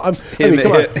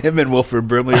 Him and Wilford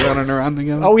Brimley running around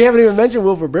together. Oh, we haven't even mentioned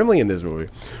Wilford Brimley in this movie.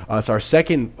 It's our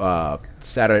second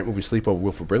Saturday Night Movie Sleepover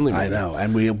Wilford Brimley movie. I know,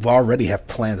 and we already have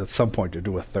plans at some point to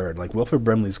do a third. Like, Wilford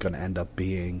Brimley's going to end up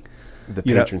being... the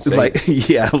patron saint. like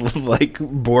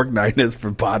Borgnine is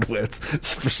for Bodwitz.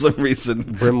 For some reason,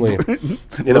 Brimley.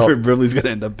 Wilford Brimley's going to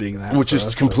end up being that. Which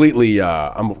is completely,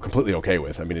 I'm completely okay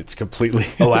with. I mean, it's completely...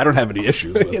 Oh, I don't have any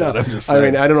issues with that. I'm just saying. I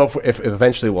mean, I don't know if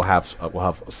eventually we'll have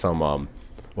some...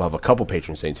 we'll have a couple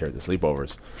patron saints here at the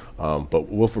sleepovers, but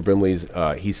Wilford Brimley's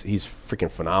he's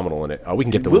freaking phenomenal in it. We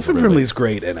can get to Wilford Brimley's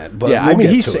great in it, but yeah, I mean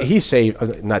he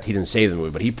saved, not he didn't save the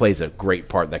movie, but he plays a great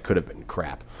part that could have been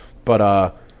crap.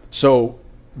 But so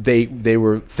they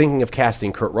were thinking of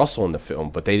casting Kurt Russell in the film,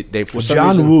 but they for some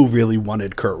John reason, Woo really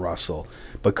wanted Kurt Russell,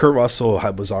 but Kurt Russell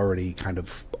was already kind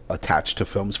of attached to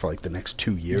films for like the next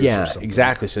 2 years. Yeah, or something.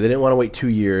 Exactly. So they didn't want to wait 2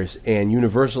 years, and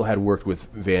Universal had worked with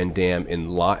Van Damme in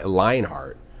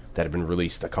Lionheart, that had been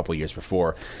released a couple years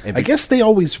before. And I guess they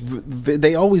always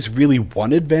really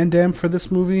wanted Van Damme for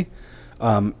this movie.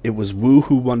 It was Woo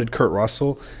who wanted Kurt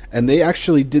Russell, and they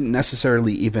actually didn't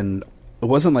necessarily even... It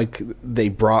wasn't like they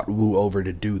brought Woo over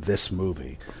to do this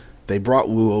movie. They brought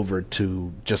Woo over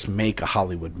to just make a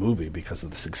Hollywood movie because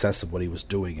of the success of what he was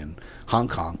doing in Hong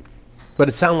Kong. But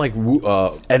it sounded like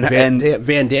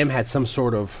Van Damme had some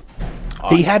sort of...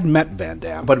 he had met Van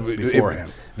Damme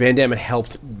beforehand. Van Damme had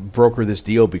helped broker this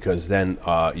deal because then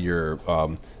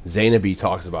Zainabi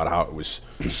talks about how it was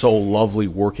so lovely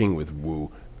working with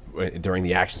Woo during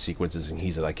the action sequences, and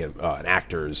he's like an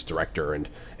actor's director,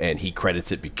 and he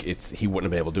credits it. He wouldn't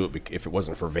have been able to do it if it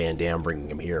wasn't for Van Damme bringing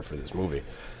him here for this movie.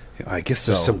 I guess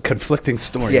there's some conflicting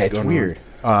stories. Yeah, it's weird.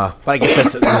 But I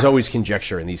guess there's always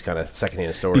conjecture in these kind of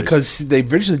secondhand stories. Because they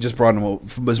originally just brought him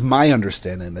over, was my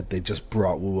understanding that they just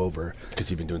brought Woo over. Because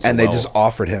he'd been doing so and they just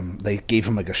offered him, they gave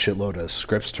him like a shitload of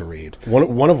scripts to read.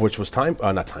 One of which was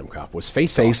not Time Cop, was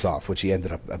Face Off. Face Off, which he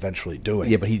ended up eventually doing.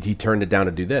 Yeah, but he turned it down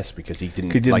to do this because he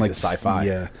didn't like the sci-fi.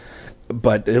 Yeah.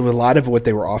 But a lot of what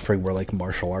they were offering were like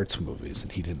martial arts movies,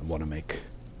 and he didn't want to make...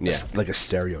 like a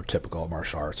stereotypical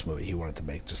martial arts movie. He wanted to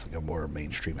make just like a more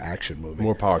mainstream action movie.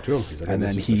 More power to him. And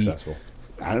then successful.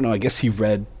 I don't know, I guess he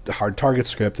read the Hard Target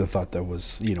script and thought there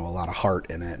was, a lot of heart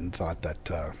in it, and thought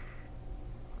that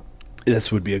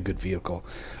this would be a good vehicle.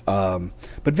 But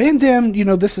Van Damme,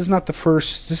 this is not the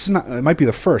first. It might be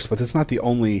the first, but it's not the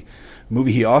only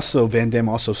movie. Van Damme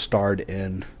also starred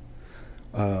in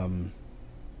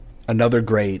another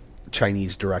great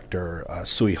Chinese director,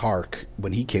 Tsui Hark.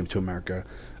 When he came to America,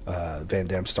 Van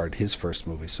Damme started his first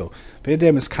movie. So Van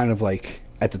Damme is kind of like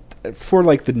for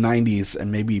like the 90s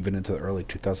and maybe even into the early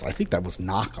 2000s. I think that was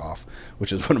Knockoff,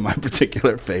 which is one of my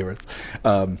particular favorites.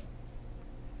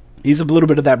 He's a little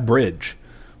bit of that bridge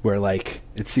where like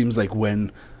it seems like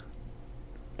when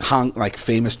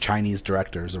famous Chinese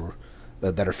directors or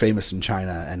that are famous in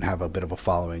China and have a bit of a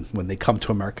following, when they come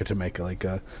to America to make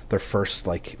their first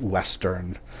like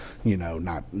Western,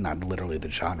 not literally the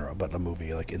genre, but a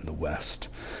movie like in the West,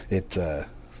 they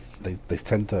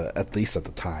tend to, at least at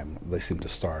the time, they seem to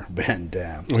star Van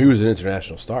Damme. Well, he was an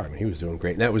international star. I mean, he was doing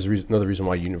great, and that was another reason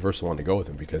why Universal wanted to go with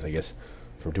him, because I guess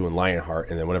from doing Lionheart,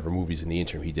 and then whatever movies in the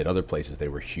interim he did other places, they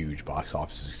were huge box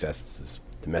office successes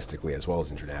domestically as well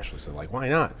as internationally. So like, why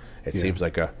not? It seems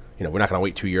like we're not going to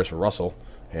wait 2 years for Russell,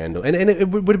 and it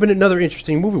would have been another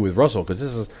interesting movie with Russell, because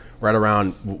this is right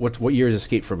around what year is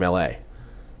Escape from L.A.?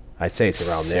 I'd say it's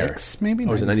around there. Maybe.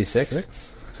 Was it 96?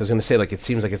 So I was going to say, like, it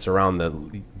seems like it's around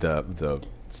the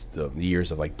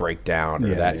years of like Breakdown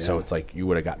or that. Yeah. So it's like you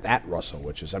would have got that Russell,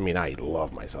 which is, I mean, I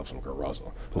love myself some Kurt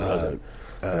Russell.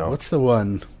 What's the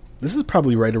one? This is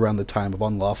probably right around the time of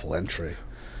Unlawful Entry.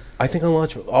 I think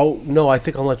Unlawful. Oh no, I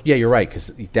think Unlawful. Yeah, you're right,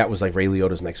 because that was like Ray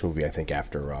Liotta's next movie. I think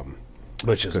after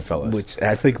Goodfellas. Which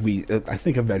I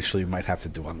think eventually we might have to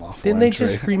do Unlawful Entry. Didn't they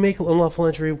just remake Unlawful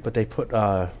Entry? But they put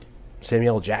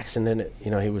Samuel Jackson in it. He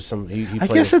was some. He I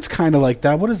guess it's kind of like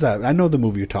that. What is that? I know the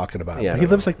movie you're talking about. Yeah, he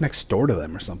lives like next door to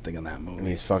them or something in that movie. And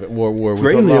he's fucking.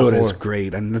 Ray Liotta is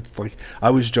great, and it's like I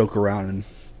always joke around, and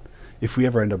if we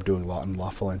ever end up doing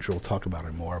Unlawful Entry, we'll talk about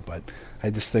it more. But I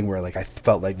had this thing where like I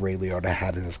felt like Ray Liotta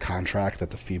had in his contract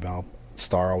that the female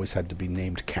star always had to be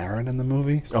named Karen in the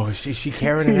movie. Oh, is she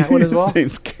Karen in that one as well? His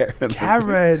name's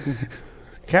Karen.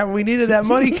 Karen, we needed that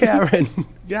money, Karen.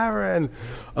 Karen.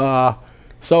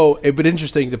 So it'd been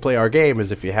interesting to play our game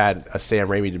as if you had a Sam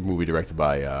Raimi movie directed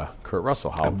by Kurt Russell.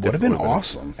 How it would have been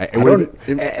awesome.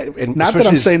 Not that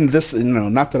I'm saying this,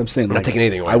 not that I'm saying. Not taking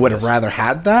anything away. I would have rather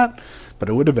had that, but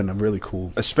it would have been a really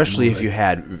cool. Especially movie. If you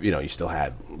had, you still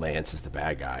had Lance as the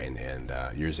bad guy and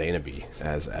your Zainabe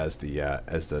as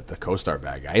the co-star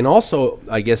bad guy. And also,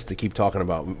 I guess to keep talking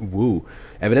about Woo,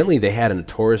 evidently they had a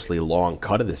notoriously long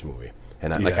cut of this movie,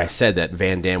 and like I said, that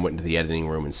Van Damme went into the editing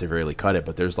room and severely cut it.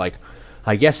 But there's like.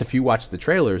 I guess if you watch the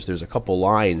trailers, there's a couple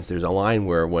lines. There's a line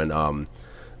where when Van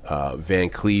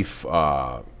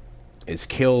Cleef is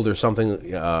killed or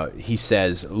something, he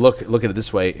says, "Look at it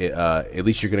this way. At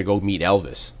least you're going to go meet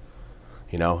Elvis,"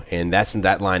 And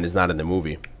that line is not in the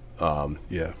movie.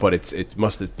 But it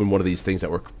must have been one of these things that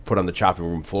were put on the chopping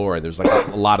room floor. And there's like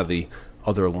a lot of the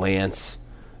other Lance.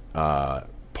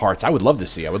 Parts I would love to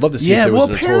see. I would love to see if there was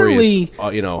a notorious,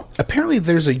 Apparently,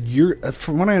 there's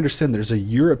from what I understand, there's a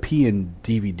European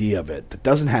DVD of it that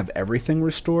doesn't have everything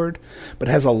restored, but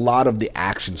has a lot of the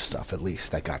action stuff at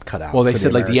least that got cut out. Well, they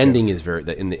said like the ending is very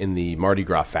in the Mardi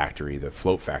Gras factory, the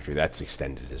float factory, that's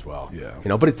extended as well.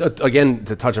 Yeah, but again,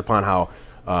 to touch upon how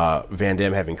Van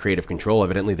Damme having creative control,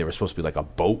 evidently there was supposed to be like a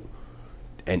boat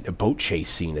chase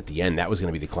scene at the end. That was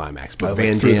going to be the climax. But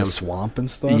Van Damme, the swamp and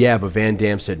stuff. Yeah, but Van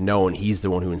Damme said no, and he's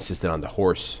the one who insisted on the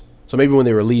horse. So maybe when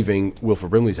they were leaving Wilford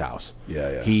Brimley's house,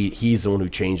 he's the one who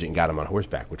changed it and got him on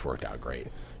horseback, which worked out great.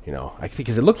 I think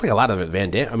because it looked like a lot of it Van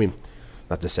Damme. I mean,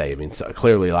 not to say. I mean,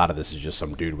 clearly a lot of this is just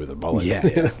some dude with a mullet. Yeah.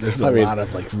 There's a lot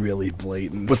of like really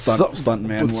blatant stunt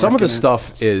man. But some of the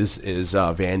stuff is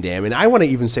Van Damme, and I want to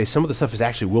even say some of the stuff is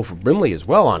actually Wilford Brimley as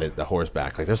well on it. The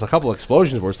horseback, like there's a couple of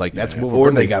explosions where it's like that's Wilford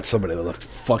Brimley. They got somebody that looked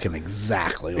fucking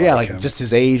exactly like him. Just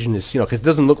his age and his because it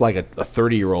doesn't look like a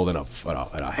 30-year-old in a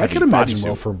heavy. I can imagine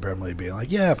Wilford Brimley being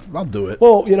like, yeah, I'll do it.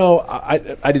 Well, I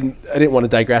didn't want to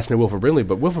digress into Wilford Brimley,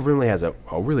 but Wilford Brimley has a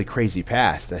really crazy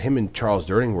past. Him and Charles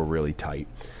Durning were really tight.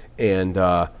 And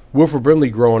Wilford Brimley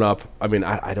growing up, I mean,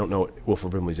 I don't know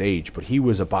Wilford Brimley's age, but he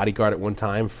was a bodyguard at one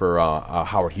time for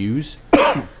Howard Hughes.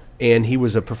 And he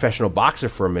was a professional boxer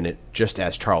for a minute, just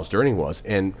as Charles Durning was.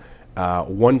 And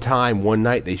one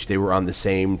night, they were on the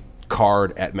same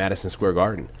card at Madison Square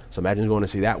Garden. So imagine going to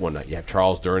see that one night. You have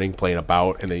Charles Durning playing a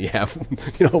bout, and then you have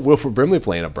Wilford Brimley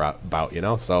playing a bout.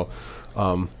 So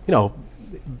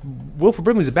Wilford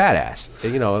Brimley's a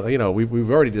badass.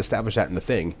 We've already established that in The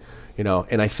Thing.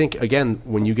 And I think again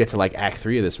when you get to like Act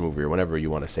 3 of this movie or whenever you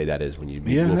want to say that is when you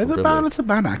meet Wilford Brimley. It's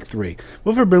about Act 3.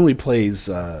 Wilford Brimley plays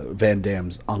Van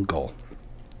Damme's uncle.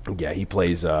 Yeah, he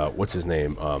plays what's his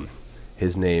name?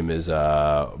 His name is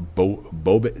Dubé.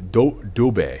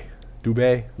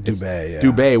 Yeah.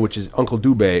 Dubé, which is Uncle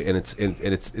Dubé, and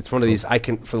it's one of these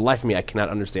for the life of me I cannot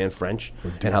understand French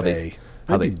and how they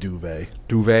Duvet,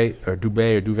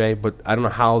 but I don't know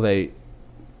how they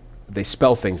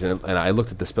spell things, and I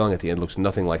looked at the spelling at the end. It looks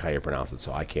nothing like how you pronounce it,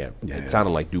 so I can't. It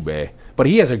sounded like Dubé, but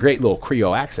he has a great little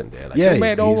Creole accent there. Like,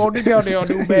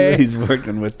 he's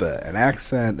working with an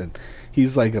accent, and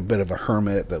he's like a bit of a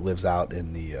hermit that lives out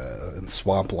in the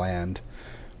swampland.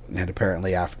 And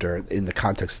apparently, in the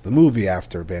context of the movie,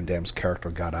 after Van Damme's character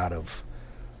got out of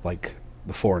like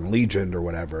the Foreign Legion or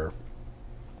whatever,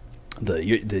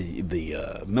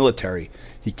 the military,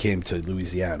 he came to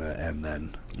Louisiana and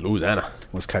then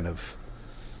was kind of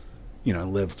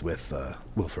lived with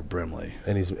Wilford Brimley,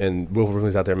 and Wilford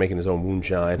Brimley's out there making his own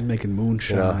moonshine,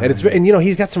 and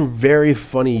he's got some very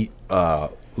funny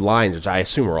lines, which I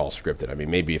assume are all scripted. I mean,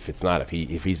 maybe if it's not, if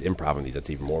he's improvising these, that's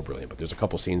even more brilliant. But there's a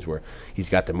couple scenes where he's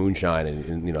got the moonshine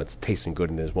and it's tasting good.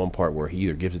 And there's one part where he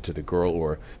either gives it to the girl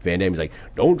or Van Damme's like,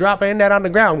 "Don't drop any of that on the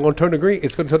ground. It's going to turn the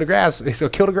grass. It's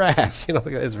going to kill the grass."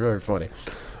 It's very funny.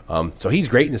 So he's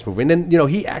great in this movie. And then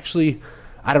he actually.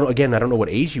 I don't know what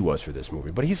age he was for this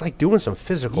movie, but he's like doing some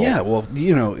physical. Yeah, well,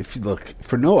 if you look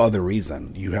for no other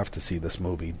reason, you have to see this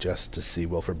movie just to see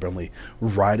Wilford Brimley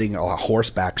riding a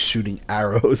horseback, shooting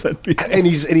arrows at people. And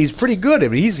he's pretty good. I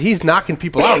mean, he's knocking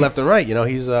people out left and right.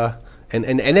 He's and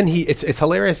then it's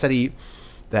hilarious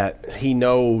that he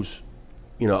knows,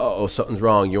 something's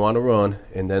wrong. You on the run,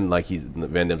 and then like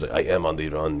Van Damme's like, "I am on the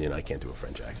run." I can't do a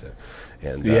French accent.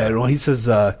 And well, he says.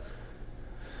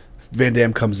 Van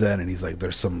Damme comes in and he's like,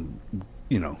 "There's some,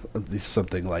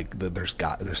 something like there's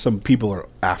some people are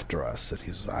after us," and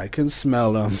he's, "I can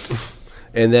smell them."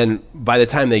 And then by the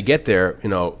time they get there,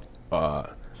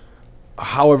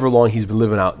 however long he's been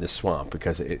living out in this swamp,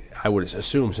 because I would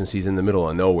assume since he's in the middle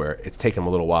of nowhere, it's taken him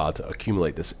a little while to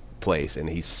accumulate this place, and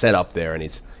he's set up there and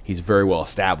he's very well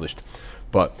established.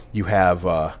 But you have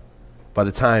by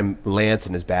the time Lance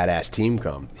and his badass team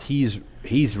come, he's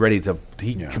ready to.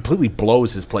 He completely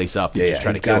blows his place up. He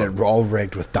got it all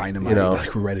rigged with dynamite,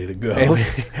 like ready to go.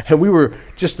 And we were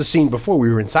just the scene before.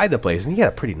 We were inside the place, and he had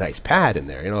a pretty nice pad in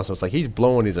there. So it's like he's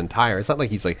blowing his entire. It's not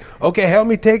like he's like, "Okay, help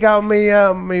me take out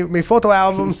my photo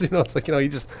albums." It's like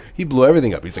he blew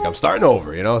everything up. He's like, "I'm starting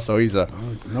over." So he's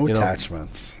no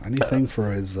attachments, anything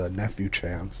for his nephew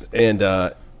Chance. And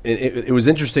it was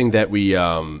interesting that we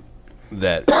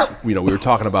we were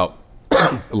talking about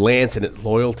Lance and its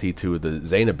loyalty to the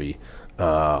Zainabi,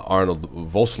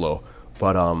 Arnold Vosloo,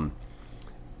 but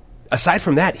aside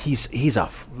from that,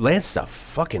 Lance is a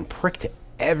fucking prick to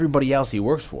everybody else he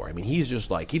works for. I mean, he's just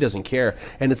like, he doesn't care,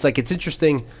 and it's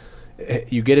interesting.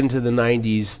 You get into the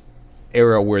 '90s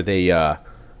era where they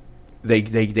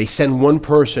send one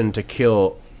person to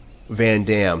kill Van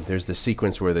Damme. There's the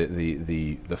sequence where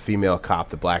the female cop,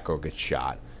 the black girl, gets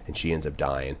shot and she ends up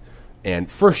dying. And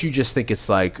first you just think it's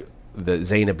like the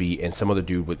Zainabi and some other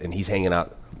dude and he's hanging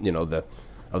out, the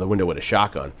window with a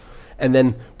shotgun. And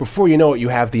then before you know it, you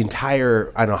have the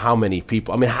entire, I don't know how many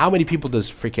people. I mean, how many people does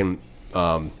freaking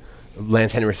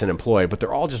Lance Henriksen employ? But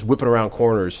they're all just whipping around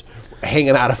corners,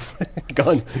 hanging out of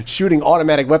guns, shooting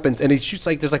automatic weapons. And he shoots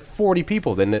there's 40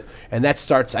 people. And that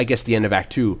starts, I guess, the end of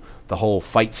Act 2, the whole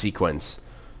fight sequence,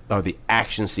 or the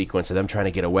action sequence of them trying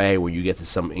to get away, where you get to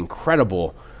some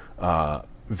incredible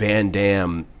Van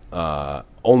Damme,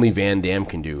 only Van Damme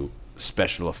can do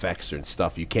special effects and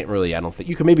stuff. You can't really, I don't think,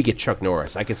 you could maybe get Chuck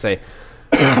Norris. I could say,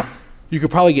 you could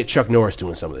probably get Chuck Norris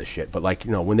doing some of this shit. But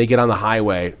when they get on the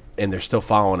highway and they're still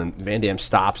following, and Van Damme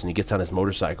stops and he gets on his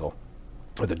motorcycle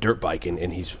or the dirt bike,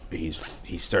 and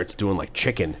he starts doing like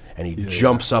chicken, and he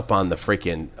jumps up on the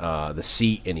freaking the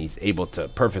seat, and he's able to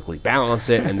perfectly balance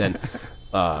it, and then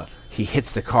he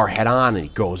hits the car head on, and he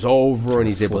goes over, and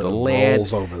he's able to land,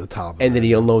 rolls over the top, and then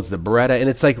he unloads the Beretta, and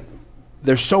it's like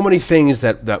there's so many things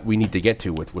that we need to get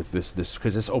to with this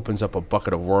because this opens up a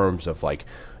bucket of worms of like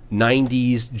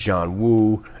 90s John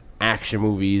Woo action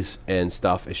movies and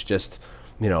stuff. It's just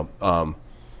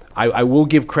I will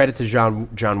give credit to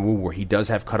John Woo, where he does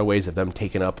have cutaways of them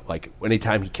taking up, like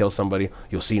anytime he kills somebody,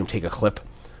 you'll see him take a clip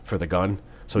for the gun,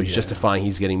 so he's justifying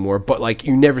he's getting more. But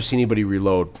you never see anybody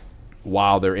reload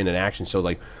while they're in an action. So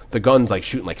the gun's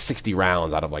shooting 60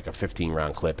 rounds out of a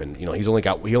 15-round clip, and he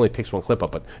only picks one clip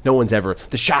up, but no one's ever,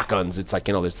 the shotguns, it's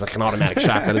there's an automatic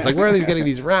shotgun. It's where are they getting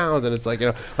these rounds? And it's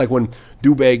when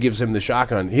Dubé gives him the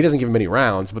shotgun, he doesn't give him any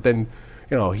rounds, but then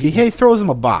he throws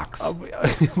him a box.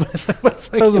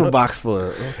 Throws him a box full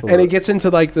of and it gets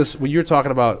into this when you're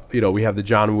talking about we have the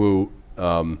John Woo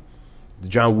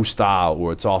style,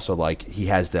 where it's also he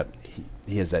has that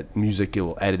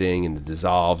musical editing, and the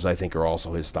dissolves I think are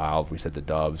also his style. We said the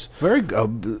Doves,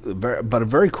 but a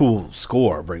very cool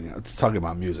score. It's talking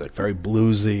about music, very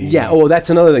bluesy. Yeah. Oh, that's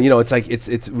another thing.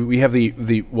 It's we have the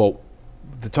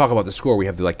to talk about the score. We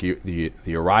have the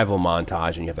arrival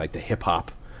montage, and you have the hip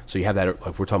hop. So you have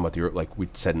that, we're talking about like we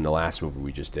said in the last movie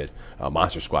we just did,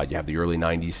 Monster Squad. You have the early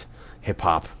 '90s hip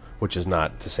hop, which is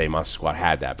not to say Monster Squad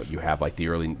had that, but you have the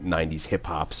early '90s hip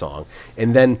hop song,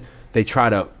 and then they try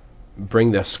to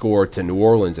bring the score to New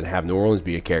Orleans and have New Orleans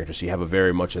be a character. So you have a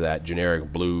very much of that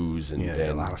generic blues and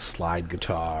a lot of slide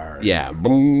guitar. Yeah,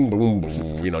 boom, boom,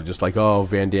 boom. Just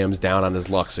Van Damme's down on his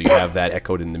luck. So you have that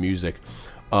echoed in the music.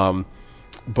 But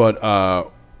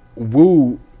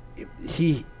Woo,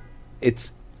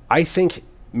 I think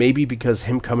maybe because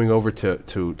him coming over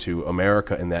to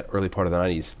America in that early part of the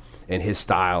 '90s and his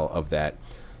style of that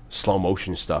slow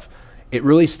motion stuff, it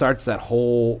really starts that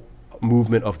whole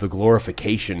movement of the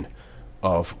glorification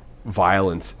of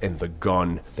violence and the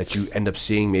gun that you end up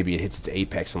seeing. Maybe it hits its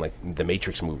apex in like the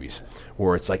Matrix movies,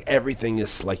 where it's like everything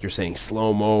is, like you're saying,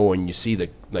 slow-mo, and you see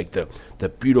the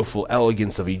beautiful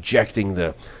elegance of ejecting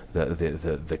the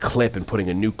clip and putting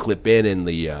a new clip in, and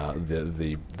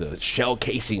the shell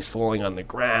casings falling on the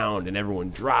ground, and everyone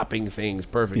dropping things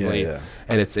perfectly.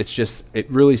 And it's just, it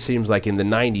really seems like in the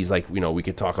 90s, like, you know, we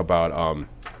could talk about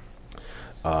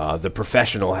The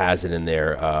Professional has it in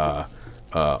there,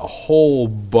 a whole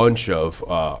bunch of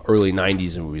early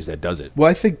 90s movies that does it. Well,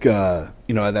 I think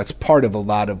you know, that's part of a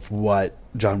lot of what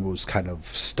John Woo's kind of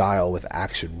style with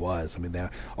action was. I mean,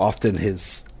 often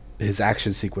his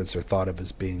action sequences are thought of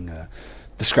as being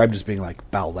described as being like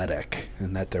balletic,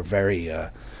 and that they're very you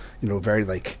know, very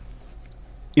like,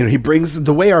 you know, he brings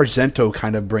the way Argento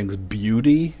kind of brings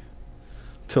beauty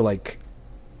to like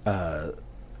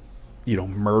you know,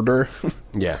 murder.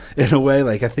 In a way,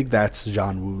 like I think that's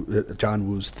John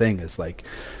Woo's thing, is like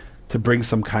to bring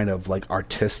some kind of like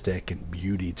artistic and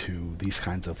beauty to these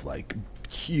kinds of like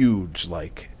huge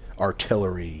like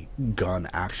artillery gun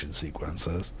action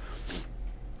sequences.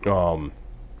 Yeah,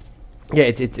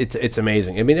 it's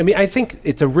amazing. I mean, I think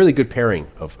it's a really good pairing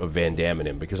of Van Damme and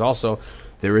him, because also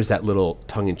there is that little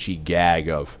tongue-in-cheek gag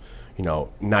of, you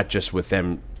know, not just with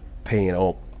them paying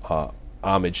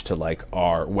homage to like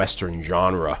our Western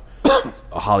genre,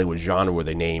 a Hollywood genre, where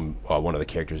they name one of the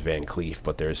characters Van Cleef,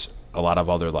 but there's a lot of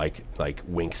other like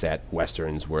winks at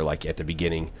Westerns where, like, at the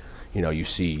beginning, you know, you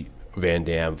see Van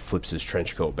Damme flips his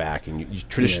trench coat back, and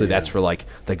traditionally that's for like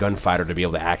the gunfighter to be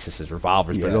able to access his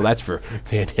revolvers, but no, that's for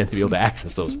Van Damme to be able to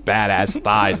access those badass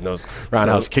thighs and those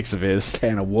roundhouse kicks of his.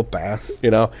 Can of whoop ass, you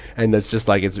know. And that's just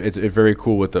like it's very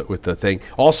cool with the thing.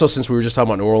 Also, since we were just talking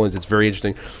about New Orleans, it's very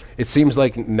interesting. It seems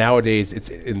like nowadays it's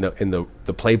in the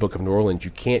playbook of New Orleans,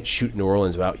 you can't shoot New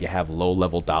Orleans without you have low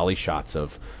level dolly shots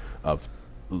of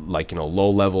like, you know, low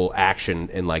level action,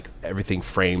 and like everything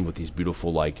framed with these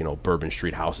beautiful, like, you know, Bourbon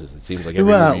Street houses. It seems like every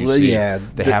movie you see,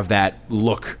 they have that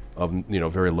look of, you know,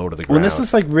 very low to the ground. Well, this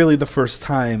is like really the first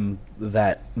time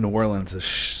that New Orleans is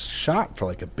shot for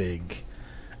like a big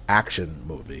action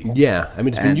movie. Yeah, I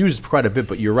mean, it's been used quite a bit,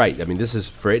 but you're right. I mean, this is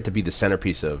for it to be the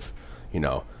centerpiece of, you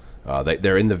know,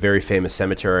 they're in the very famous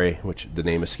cemetery, which the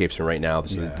name escapes me right now.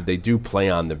 They do play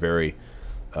on the very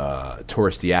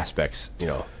touristy aspects, you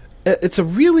know. It's a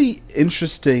really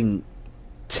interesting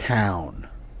town,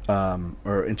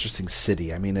 or interesting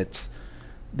city. I mean, it's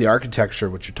the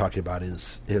architecture. What you're talking about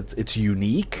it's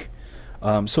unique.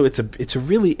 So it's a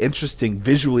really interesting,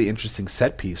 visually interesting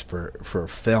set piece for a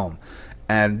film.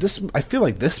 And this, I feel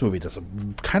like this movie does a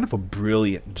kind of a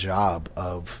brilliant job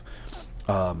of,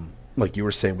 like you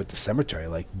were saying with the cemetery,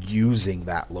 like using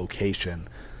that location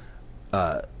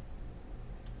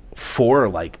for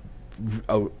like.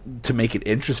 To make it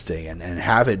interesting and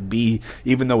have it be,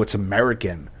 even though it's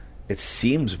American, it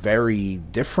seems very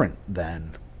different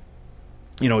than,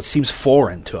 you know, it seems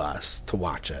foreign to us to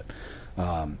watch it.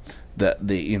 The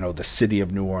you know, the city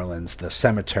of New Orleans, the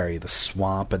cemetery, the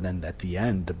swamp, and then at the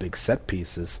end the big set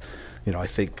pieces. You know, I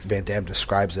think Van Damme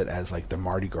describes it as like the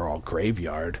Mardi Gras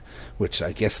graveyard, which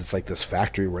I guess it's like this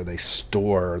factory where they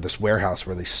store, this warehouse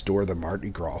where they store the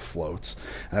Mardi Gras floats.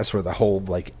 And that's where the whole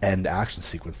like end action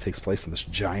sequence takes place, in this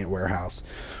giant warehouse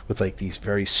with like these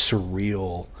very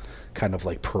surreal kind of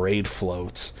like parade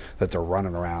floats that they're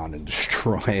running around and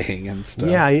destroying and stuff.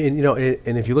 Yeah, and you know,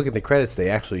 and if you look at the credits,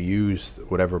 they actually used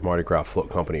whatever Mardi Gras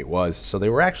float company it was. So they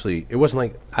were actually, it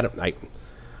wasn't like,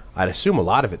 I'd assume a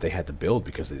lot of it they had to build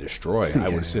because they destroy. I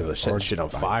would assume they're setting shit on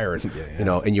fire, and you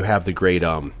know, and you have the great,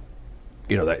 you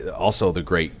know, also the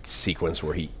great sequence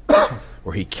where he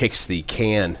kicks the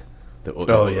can, the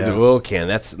oil can.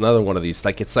 That's another one of these.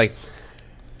 Like, it's like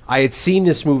I had seen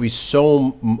this movie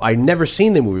I'd never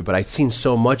seen the movie, but I'd seen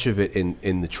so much of it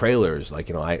in the trailers. Like,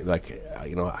 you know,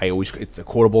 I always, it's a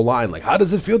quotable line, like, "How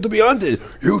does it feel to be hunted?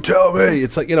 You tell me."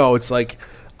 It's like, you know, it's like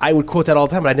I would quote that all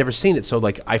the time, but I'd never seen it, so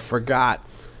like I forgot.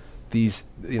 These,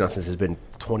 you know, since it's been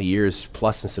 20 years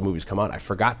plus since the movie's come out, I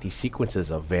forgot these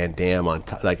sequences of Van Damme on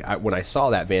top. Like, when I saw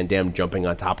that Van Damme jumping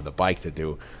on top of the bike to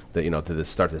do the, you know, to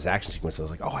start this action sequence, I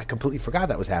was like, oh, I completely forgot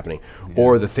that was happening. Yeah.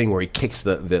 Or the thing where he kicks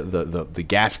the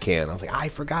gas can. I was like, I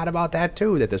forgot about that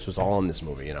too. That this was all in this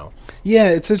movie, you know. Yeah,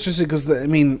 it's interesting because I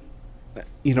mean,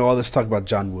 you know, all this talk about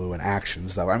John Woo and action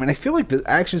stuff. I mean, I feel like the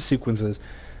action sequences.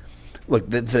 Look,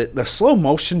 the slow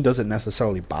motion doesn't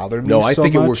necessarily bother me. No, I so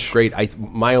think much. It works great.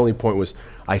 My only point was,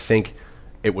 I think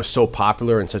it was so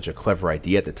popular and such a clever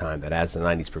idea at the time that as the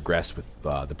 90s progressed with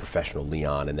the Professional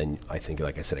Leon, and then I think,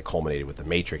 like I said, it culminated with The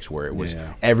Matrix, where it was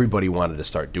everybody wanted to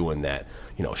start doing that,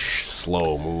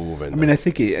 slow move. And I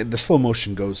think the slow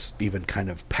motion goes even kind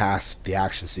of past the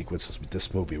action sequences with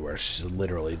this movie, where it's just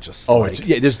literally just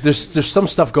there's some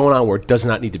stuff going on where it does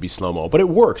not need to be slow-mo, but it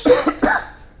works.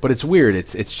 But it's weird.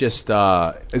 It's just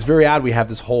it's very odd. We have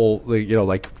this whole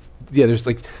there's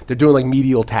they're doing like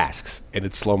medial tasks and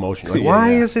it's slow motion. Like,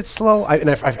 why is it slow?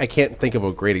 I can't think of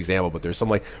a great example, but there's some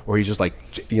where he's just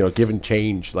giving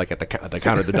change at the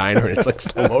counter at the diner and it's like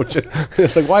slow motion.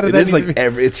 It's like, why did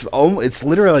that? It's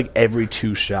literally like every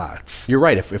 2 shots. You're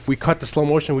right. If we cut the slow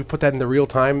motion, we put that in the real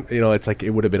time. It's like it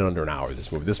would have been under an hour.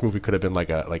 This movie could have been like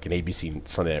an ABC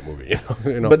Sunday night movie.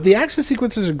 But the action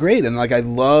sequences are great, and I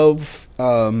love.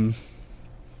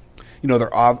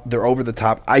 They're over the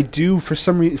top. I do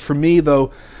for me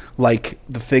though, like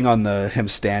the thing on him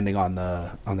standing on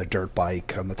the dirt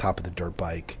bike, on the top of the dirt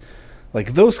bike,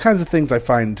 like those kinds of things I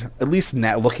find, at least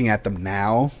now looking at them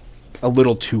now, a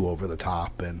little too over the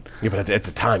top. And but at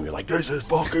the time you're like, this is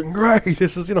fucking great.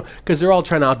 This is because they're all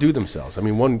trying to outdo themselves. I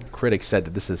mean, one critic said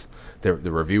that this is the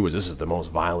review was, this is the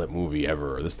most violent movie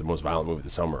ever, or this is the most violent movie of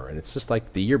the summer, and it's just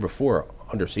like the year before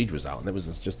Under Siege was out, and it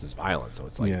was just as violent. So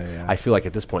it's like I feel like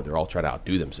at this point they're all trying to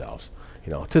outdo themselves,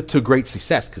 to great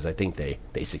success, because I think they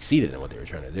succeeded in what they were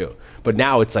trying to do. But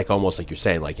now it's like almost like you're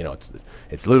saying, like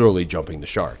it's literally jumping the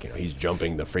shark. He's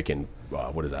jumping the freaking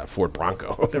what is that, Ford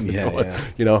Bronco?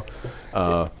 Whatever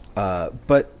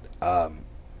But a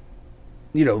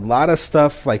lot of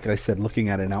stuff. Like I said, looking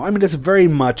at it now, I mean, it's very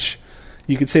much.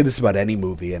 You could say this about any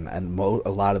movie, and a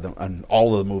lot of them, and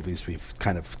all of the movies we've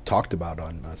kind of talked about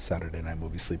on Saturday Night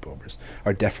Movie Sleepovers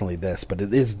are definitely this, but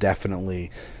it is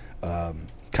definitely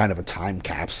kind of a time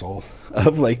capsule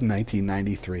of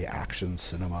 1993 action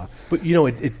cinema. But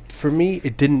it for me,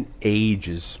 it didn't age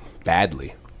as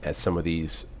badly as some of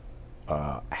these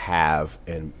have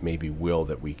and maybe will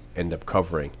that we end up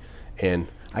covering, and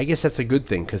I guess that's a good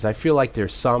thing, because I feel like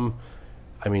there's some.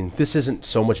 I mean, this isn't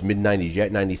so much mid-90s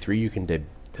yet. 93, you can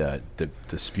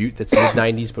dispute that's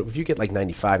mid-90s, but if you get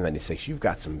 95, 96, you've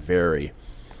got some very,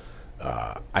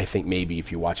 I think maybe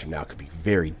if you watch them now, it could be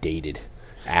very dated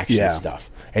action stuff.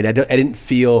 And I didn't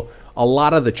feel a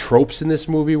lot of the tropes in this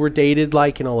movie were dated,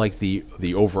 like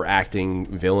the overacting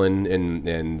villain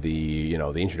and the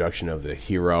the introduction of the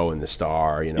hero and the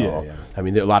star. I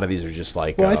mean, a lot of these are just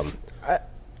like. Well,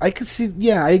 I could see.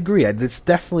 Yeah, I agree. This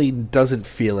definitely doesn't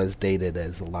feel as dated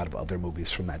as a lot of other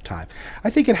movies from that time. I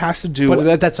think it has to do.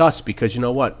 But that's us, because you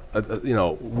know what?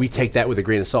 We take that with a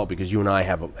grain of salt, because you and I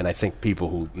have, and I think people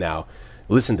who now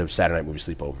listen to Saturday Night Movie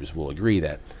Sleepovers will agree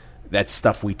that that's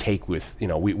stuff we take with.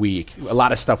 We a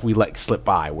lot of stuff we let slip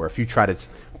by. Where if you try to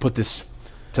put this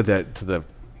to the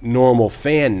normal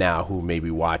fan now who maybe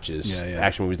watches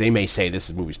action movies, they may say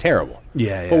this movie's terrible.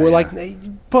 But we're like,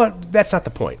 but that's not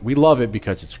the point. We love it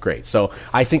because it's great. So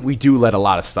I think we do let a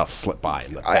lot of stuff slip by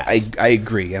in the past. I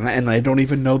agree, and I don't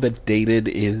even know that dated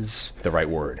is the right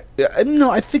word. No,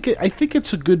 I think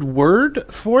it's a good word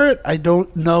for it. I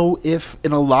don't know if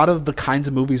in a lot of the kinds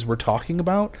of movies we're talking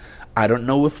about, I don't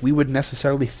know if we would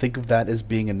necessarily think of that as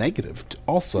being a negative.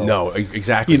 Also, no,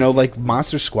 exactly. Like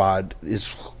Monster Squad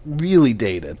is really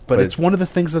dated, but it's one of the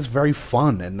things that's very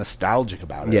fun and nostalgic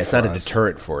about it. Yeah, it's not a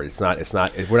deterrent for it. It's not.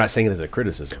 We're not saying it as a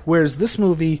criticism. Whereas this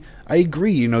movie, I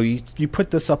agree. You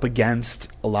put this up against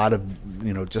a lot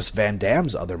of just Van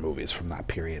Damme's other movies from that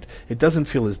period. It doesn't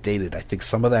feel as dated. I think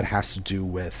some of that has to do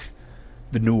with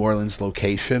the New Orleans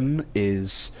location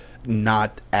is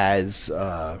not as.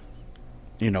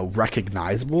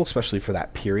 Recognizable, especially for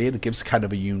that period. It gives kind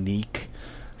of a unique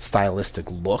stylistic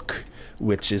look,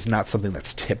 which is not something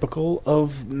that's typical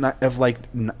of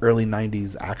early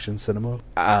 90s action cinema.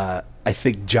 I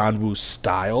think John Woo's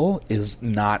style is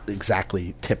not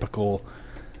exactly typical.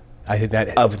 I think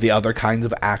that of the other kinds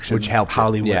of action, which helped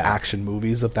Hollywood action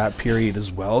movies of that period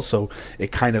as well. So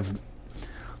it kind of.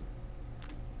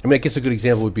 I mean, I guess a good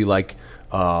example would be like.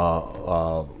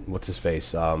 What's his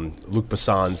face? Luc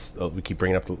Besson's. We keep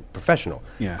bringing up the Professional.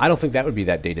 Yeah. I don't think that would be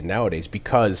that dated nowadays,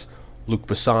 because Luc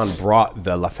Besson brought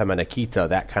the La Femme Nikita,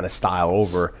 that kind of style,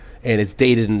 over, and it's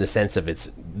dated in the sense of it's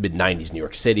mid '90s New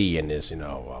York City and is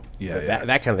that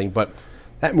kind of thing. But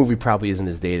that movie probably isn't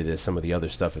as dated as some of the other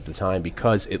stuff at the time,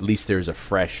 because at least there's a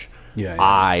fresh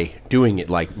eye doing it,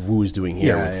 like Woo's doing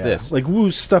here with this. Like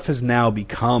Woo's stuff has now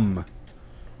become.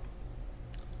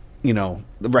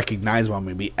 Recognizable. I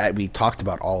mean, we talked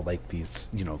about all these,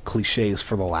 cliches,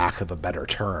 for the lack of a better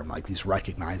term, like these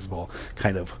recognizable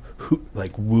kind of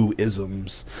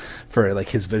Woo-isms for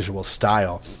his visual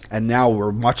style. And now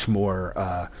we're much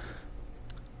more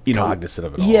cognizant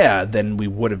of it all. Yeah, than we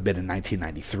would have been in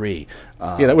 1993.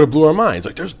 That would have blew our minds.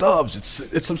 Like, there's doves.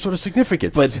 It's some sort of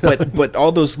significance. But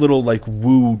all those little like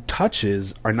woo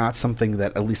touches are not something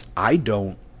that, at least I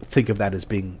don't think of that as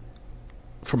being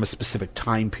from a specific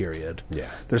time period. Yeah,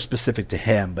 they're specific to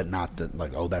him, but not that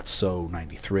like, oh, that's so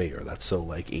 93 or that's so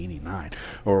like 89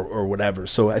 or whatever.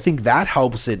 So I think that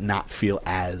helps it not feel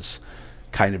as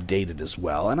kind of dated as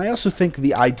well. And I also think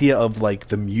the idea of like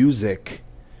the music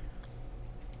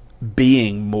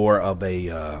being more of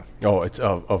a it's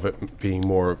of it being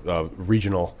more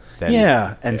regional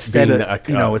than instead of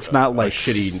it's not like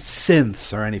shitty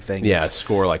synths or anything. A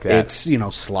score like that. It's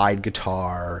slide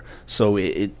guitar. So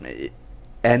it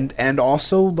and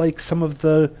also like some of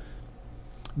the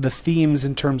themes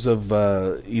in terms of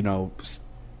it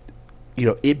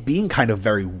being kind of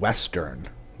very Western.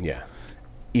 Yeah.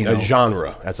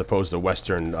 Genre as opposed to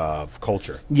Western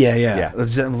culture. Yeah.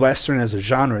 Western as a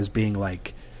genre is being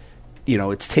like,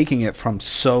 it's taking it from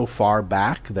so far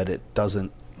back that it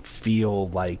doesn't feel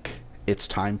like its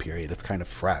time period. It's kind of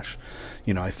fresh.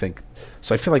 I think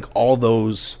so. I feel like all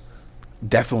those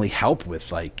definitely help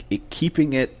with like it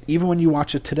keeping it, even when you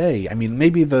watch it today. I mean,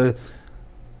 maybe the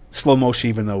slow motion,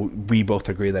 even though we both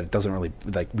agree that it doesn't really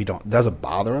it doesn't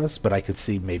bother us, but I could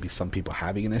see maybe some people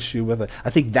having an issue with it. I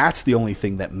think that's the only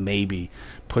thing that maybe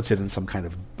puts it in some kind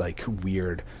of like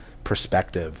weird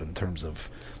perspective in terms of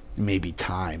maybe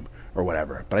time or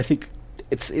whatever. But I think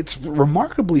it's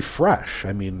remarkably fresh.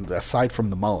 I mean, aside from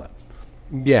the mullet.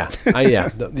 That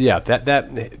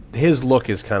his look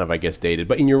is kind of, I guess, dated.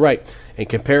 But you're right. In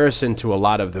comparison to a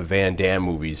lot of the Van Damme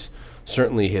movies,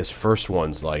 certainly his first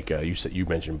ones, like you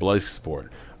mentioned Bloodsport,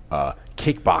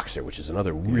 Kickboxer, which is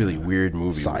another really weird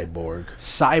movie.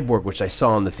 Cyborg, which I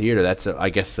saw in the theater. That's I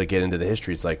guess to get into the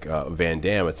history, it's like Van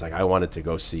Damme. It's like I wanted to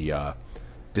go see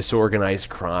Disorganized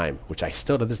Crime, which I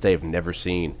still to this day have never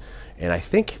seen. And I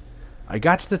think I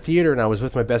got to the theater and I was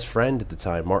with my best friend at the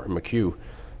time, Martin McHugh,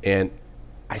 and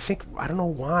I don't know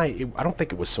why, I don't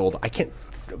think it was sold. I can't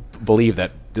believe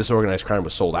that Disorganized Crime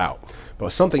was sold out.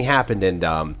 But something happened, and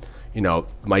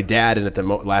my dad, and at the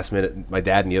last minute, my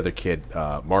dad and the other kid,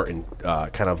 Martin,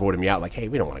 kind of voted me out, like, hey,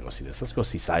 we don't want to go see this. Let's go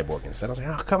see Cyborg instead. I was like,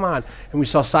 oh, come on. And we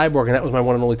saw Cyborg, and that was my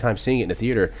one and only time seeing it in the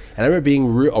theater. And I remember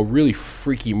being a really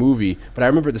freaky movie, but I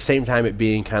remember at the same time it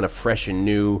being kind of fresh and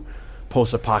new,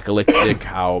 post-apocalyptic,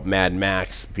 how Mad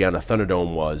Max Beyond the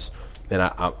Thunderdome was. And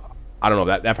I don't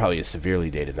know, that probably is severely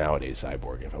dated nowadays,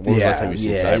 Cyborg. When was the last time you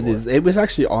seen Cyborg? It was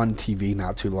actually on TV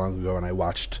not too long ago, and I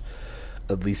watched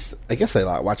I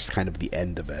watched kind of the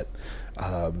end of it.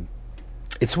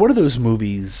 It's one of those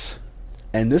movies,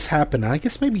 and this happened, and I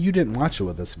guess maybe you didn't watch it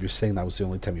with us if you're saying that was the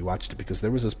only time you watched it, because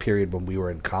there was this period when we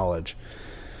were in college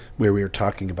where we were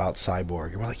talking about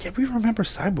Cyborg, and we're like, yeah, we remember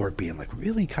Cyborg being like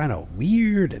really kind of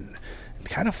weird and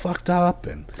kind of fucked up,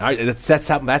 and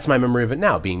that's my memory of it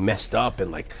now, being messed up,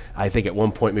 and like I think at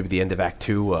one point, maybe the end of Act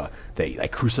 2, they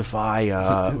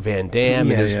crucify Van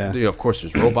Damme, and of course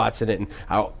there's robots in it, and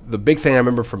the big thing I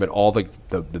remember from it, all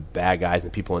the bad guys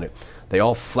and the people in it, they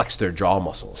all flex their jaw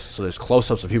muscles, so there's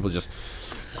close-ups of people just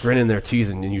grinning their teeth,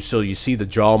 and then you see the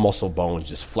jaw muscle bones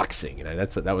just flexing, and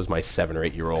that was my 7 or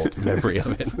 8 year old memory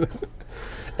of it.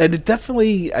 And it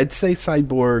definitely, I'd say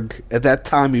Cyborg at that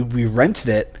time, we rented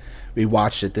it. We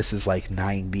watched it. This is like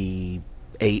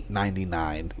 98,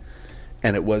 99.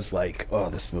 And it was like, oh,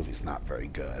 this movie's not very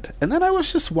good. And then I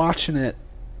was just watching it,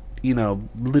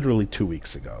 literally 2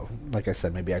 weeks ago. Like I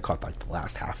said, maybe I caught like the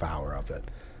last half hour of it.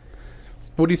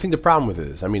 What do you think the problem with it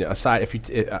is? I mean, aside,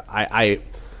 I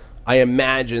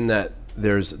imagine that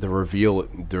there's the reveal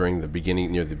during the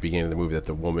beginning, near the beginning of the movie, that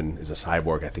the woman is a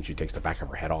cyborg. I think she takes the back of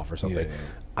her head off or something. Yeah.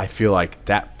 I feel like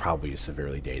that probably is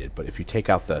severely dated. But if you take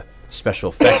out the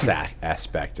special effects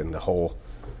aspect and the whole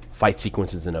fight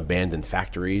sequences in abandoned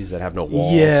factories that have no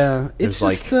walls, it's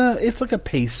just it's like a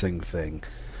pacing thing.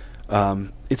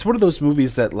 It's one of those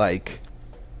movies that like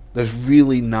there's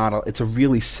really not it's a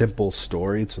really simple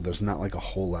story, so there's not like a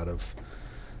whole lot of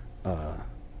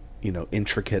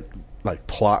intricate like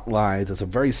plot lines. It's a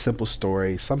very simple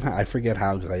story. Somehow I forget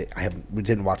how, because we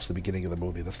didn't watch the beginning of the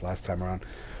movie this last time around.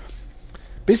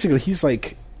 Basically, he's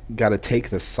like got to take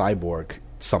the cyborg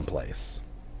someplace.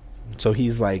 So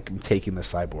he's like taking the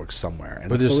cyborg somewhere, and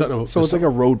but it's like a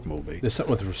road movie. There's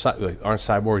something with aren't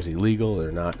cyborgs illegal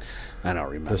or not? I don't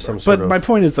remember. But my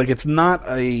point is, like, it's not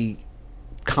a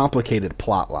complicated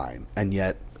plot line, and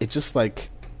yet it just like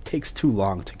takes too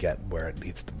long to get where it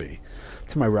needs to be.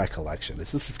 To my recollection,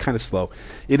 it's kind of slow.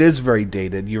 It is very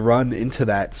dated. You run into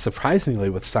that surprisingly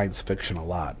with science fiction a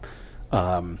lot.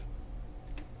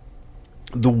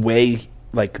 The way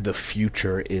like the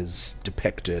future is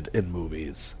depicted in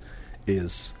movies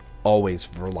is always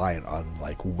reliant on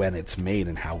like when it's made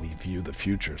and how we view the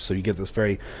future. So you get this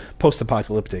very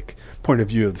post-apocalyptic point of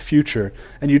view of the future,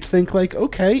 and you'd think like,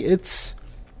 okay, it's,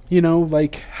 you know,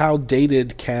 like how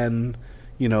dated can,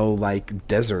 you know, like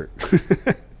desert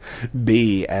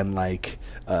be, and like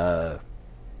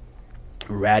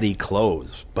ratty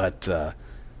clothes, but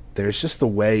there's just the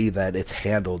way that it's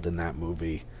handled in that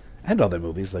movie and other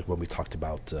movies, like when we talked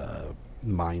about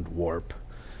Mind Warp.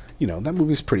 You know, that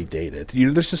movie's pretty dated. You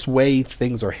know, there's just way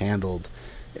things are handled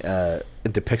in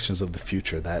depictions of the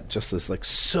future that just is like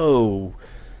so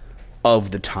of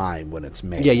the time when it's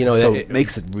made. Yeah, you know, so it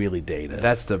makes it really dated.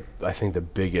 That's I think the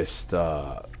biggest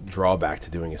drawback to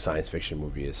doing a science fiction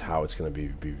movie is how it's going to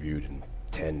be viewed in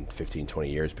 10, 15, 20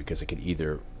 years, because it could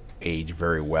either age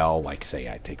very well, like say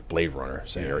I take Blade Runner,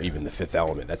 say, or even The Fifth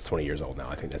Element. That's 20 years old now.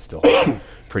 I think that's still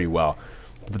pretty well.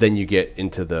 But then you get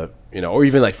into the, you know, or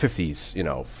even like 50s, you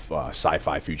know,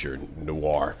 sci-fi future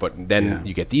noir. But then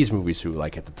you get these movies who,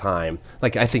 like at the time,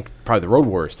 like I think probably The Road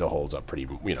Warrior still holds up pretty,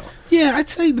 you know. Yeah, I'd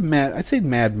say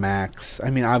Mad Max. I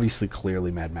mean, obviously,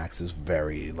 clearly, Mad Max is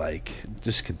very like,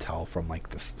 just could tell from like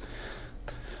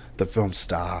the film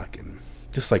stock and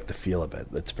just like the feel of it.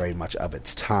 It's very much of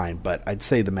its time. But I'd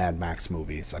say the Mad Max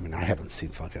movies. I mean, I haven't seen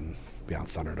fucking Beyond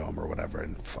Thunderdome or whatever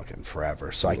in fucking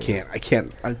forever, so I can't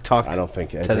talk. I don't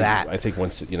think that. I think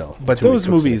once, you know, but those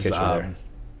movies. But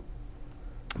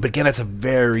again, it's a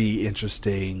very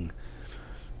interesting.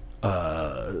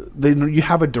 You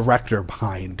have a director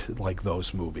behind like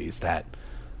those movies that,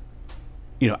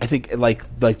 you know, I think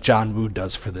like John Woo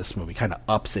does for this movie, kind of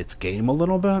ups its game a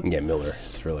little bit. Yeah, Miller.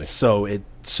 It's really so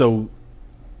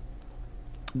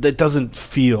that doesn't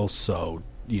feel so,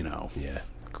 you know. Yeah.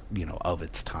 You know, of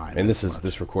its time. And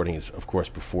this recording is, of course,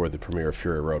 before the premiere of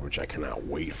Fury Road, which I cannot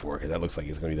wait for, because that looks like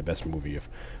it's going to be the best movie of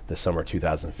the summer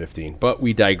 2015. But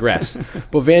we digress.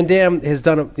 But Van Damme has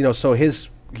done, you know, so he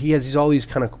has all these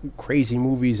kind of crazy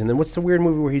movies, and then what's the weird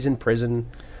movie where he's in prison?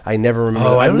 I never remember.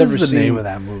 Oh, I've never seen the name of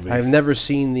that movie. I've never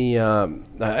seen the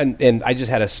and I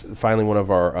just had finally one of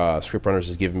our script runners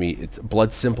has given me, it's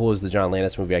Blood Simple is the John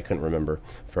Landis movie I couldn't remember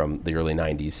from the early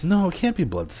 90s. No, it can't be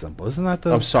Blood Simple. Isn't that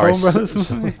the I'm sorry, Coen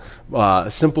Brothers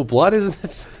movie? Simple Blood, isn't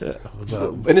it?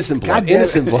 Innocent Blood.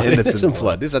 Innocent Blood. Innocent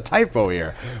Blood. There's a typo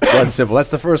here. Blood Simple.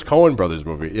 That's the first Coen Brothers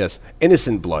movie. Yes,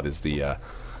 Innocent Blood is the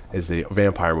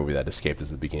vampire movie that escaped at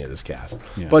the beginning of this cast.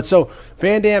 Yeah. But so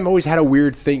Van Damme always had a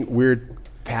weird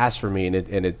pass for me, and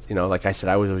it you know, like I said,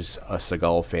 I was always a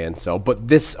Seagal fan. So, but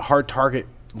this Hard Target,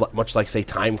 much like say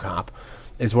Time Cop,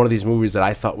 is one of these movies that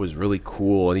I thought was really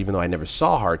cool. And even though I never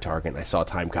saw Hard Target, and I saw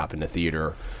Time Cop in the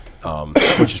theater,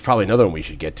 which is probably another one we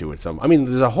should get to at some. I mean,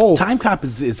 there's a whole Time Cop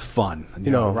is fun. You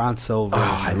know, Ron Silver.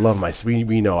 I love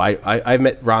we know I've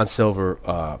met Ron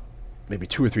Silver maybe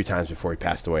 2 or 3 times before he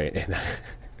passed away, and.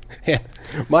 Yeah,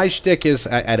 my shtick is,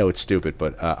 I know it's stupid,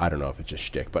 but I don't know if it's just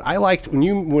shtick. But I liked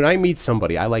when I meet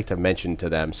somebody, I like to mention to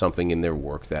them something in their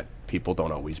work that people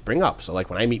don't always bring up. So like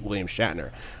when I meet William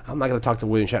Shatner, I'm not going to talk to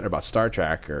William Shatner about Star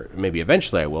Trek, or maybe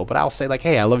eventually I will, but I'll say like,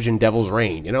 hey, I loved you in Devil's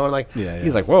Reign, you know, and like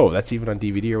he's like, whoa, that's even on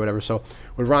DVD or whatever. So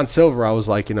with Ron Silver, I was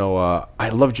like, you know, I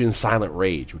loved you in Silent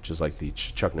Rage, which is like the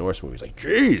Chuck Norris movie. He's like,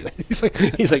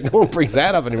 geez, he's like, no one brings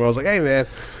that up anymore. I was like, hey man,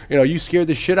 you know, you scared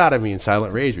the shit out of me in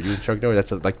Silent Rage with you and Chuck Norris.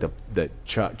 That's like the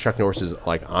Chuck Norris's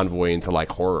like envoy into like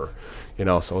horror, you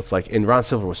know. So it's like, and Ron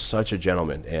Silver was such a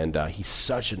gentleman, and he's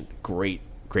such a great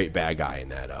bad guy in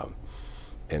that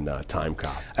in Time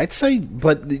Cop. I'd say,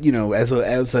 but you know, as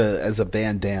a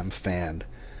Van Damme fan,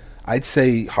 I'd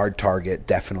say Hard Target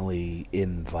definitely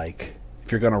in like,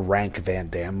 if you're gonna rank Van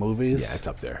Damme movies, yeah, it's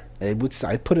up there.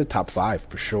 I'd put it top 5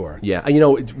 for sure. Yeah, you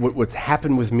know what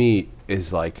happened with me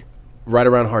is like right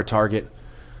around Hard Target,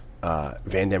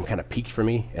 Van Damme kind of peaked for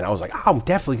me, and I was like, oh, I'm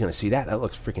definitely gonna see that. That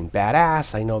looks freaking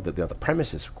badass. I know that the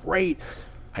premise is great.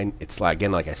 It's like,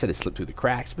 again, like I said, it slipped through the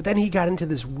cracks. But then he got into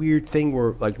this weird thing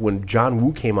where, like, when John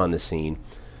Woo came on the scene,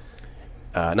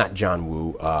 not John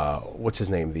Woo, what's his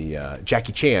name? The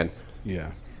Jackie Chan.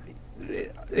 Yeah.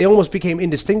 It almost became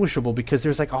indistinguishable because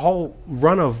there's like a whole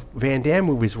run of Van Damme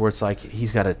movies where it's like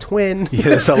he's got a twin. Yeah,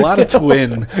 there's a lot of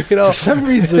twin. You know, for some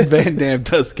reason Van Damme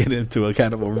does get into a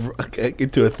kind of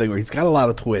into a thing where he's got a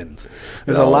lot of twins.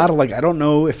 There's a lot of like, I don't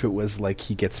know if it was like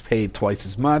he gets paid twice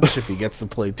as much if he gets to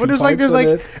play 2 parts there's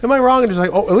like, am I wrong? And there's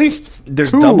like, oh, at least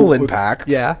there's 2. Double Impact.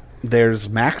 Yeah. There's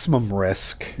Maximum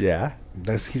Risk. Yeah.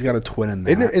 He's got a twin in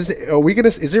there. Is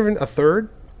there even a third?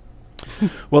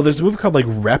 Well, there's a movie called like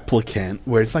Replicant,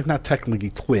 where it's like not technically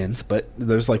twins, but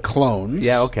there's like clones.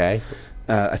 Yeah, okay.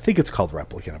 I think it's called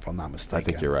Replicant, if I'm not mistaken. I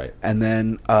think you're right. And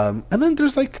then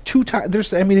there's like 2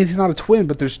 times. I mean, he's not a twin,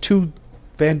 but there's 2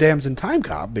 Van Damme's in Time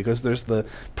Cop because there's the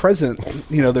present,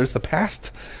 there's the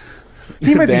past.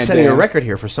 He might be setting a record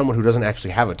here for someone who doesn't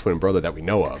actually have a twin brother that we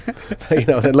know of.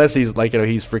 Unless he's like,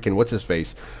 he's freaking, what's his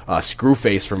face?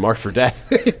 Screwface from Marked for Death.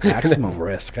 Maximum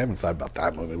Risk. I haven't thought about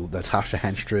that movie. Natasha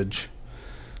Henstridge,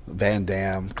 Van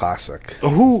Damme, classic.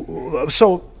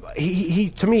 So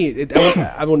he to me,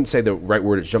 I wouldn't say the right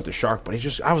word is jump the shark, but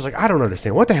I was like, I don't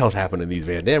understand what the hell's happened in these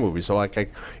Van Damme movies. So like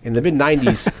in the mid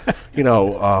 '90s,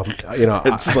 I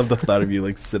just love the thought of you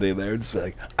like sitting there and just be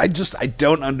like, I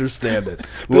don't understand it.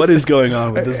 What is going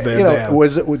on with this Van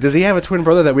Damme? Does he have a twin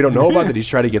brother that we don't know about that he's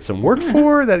trying to get some work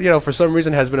for that for some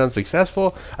reason has been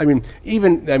unsuccessful? I mean,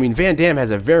 Van Damme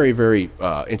has a very, very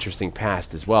interesting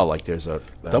past as well. Like there's a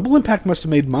Double Impact must have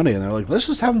made money, and they're like, let's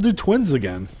just have them do twins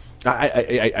again.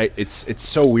 It's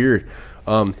so weird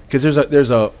because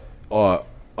there's a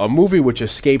movie which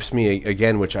escapes me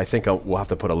again, which I think we'll have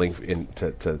to put a link in to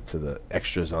the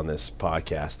extras on this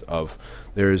podcast.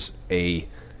 There's a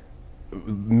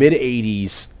mid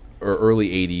 '80s or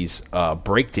early '80s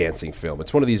breakdancing film.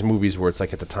 It's one of these movies where it's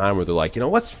like at the time where they're like,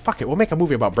 let's fuck it, we'll make a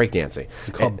movie about breakdancing. Is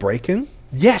it called Breakin'?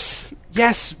 Yes,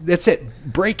 that's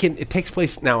it. Breakin'. It takes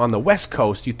place now on the West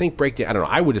Coast. You think breakdancing? I don't know.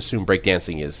 I would assume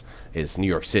breakdancing is New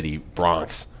York City,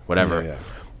 Bronx, whatever. Yeah.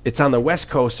 It's on the West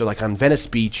Coast, or like on Venice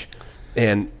Beach,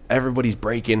 and everybody's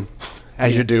breaking,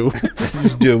 as you do.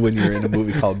 As you do when you're in a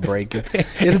movie called Breakin'.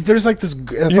 There's like this.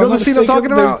 You know the scene I'm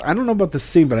talking about? I don't know about the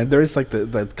scene, but there is like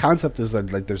the concept is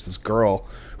that like there's this girl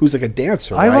who's like a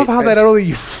dancer. I love how that not only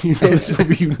you know this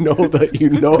movie, you know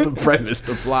the premise,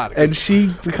 the plot, and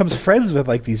she becomes friends with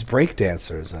like these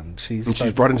breakdancers, and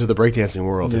she's brought into the breakdancing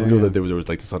world. Who knew that there was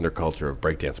like this underculture of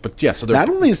breakdance? But yeah, so not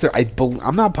only is there,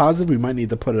 I'm not positive. We might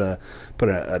need to put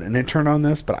an intern on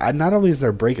this, but not only is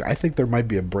there breaking, I think there might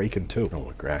be a breaking too. Oh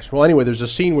my gosh! Well, anyway, there's a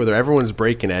scene where everyone's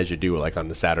breaking as you do, like on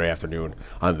the Saturday afternoon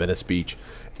on Venice Beach,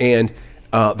 and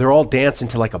they're all dancing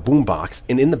to like a boombox,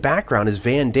 and in the background is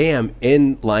Van Damme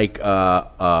in like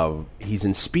he's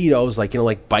in Speedos, like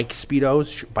like bike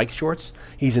Speedos, bike shorts.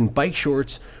 He's in bike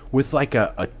shorts with like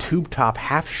a tube top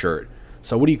half shirt.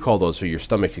 So what do you call those? So your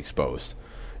stomach's exposed.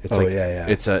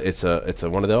 It's It's a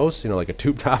one of those, like a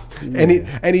tube top,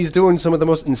 and he's doing some of the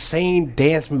most insane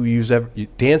dance moves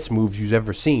you've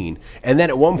ever seen. And then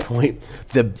at one point,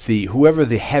 the whoever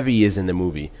the heavy is in the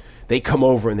movie, they come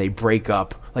over and they break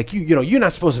up. Like you're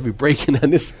not supposed to be breaking on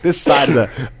this side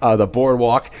of the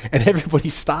boardwalk, and everybody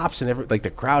stops, and the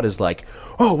crowd is like,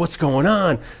 "Oh, what's going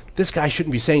on? This guy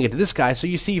shouldn't be saying it to this guy." So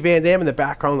you see Van Damme in the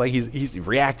background, like he's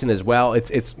reacting as well.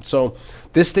 It's so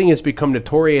this thing has become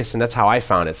notorious, and that's how I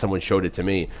found it. Someone showed it to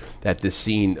me, that this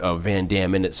scene of Van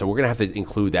Damme in it. So we're gonna have to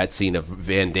include that scene of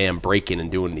Van Damme breaking and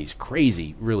doing these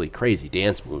crazy, really crazy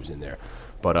dance moves in there.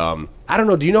 But I don't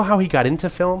know. Do you know how he got into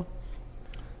film?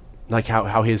 Like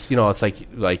how his, it's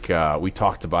like we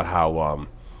talked about how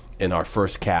in our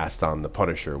first cast on The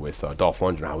Punisher with Dolph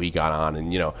Lundgren, how he got on,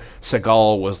 and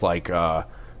Seagal was like, I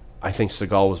think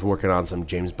Seagal was working on some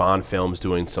James Bond films,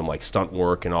 doing some like stunt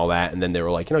work and all that, and then they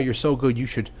were like, you're so good, you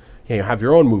should have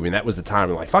your own movie, and that was the time,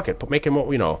 and like, fuck it, make him,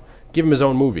 give him his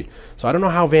own movie. So I don't know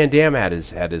how Van Damme had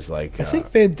his like. I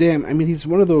think Van Damme, he's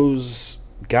one of those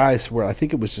guys where I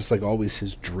think it was just like always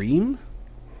his dream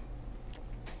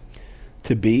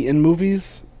to be in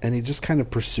movies, and he just kind of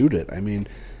pursued it.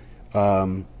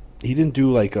 He didn't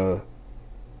do like a,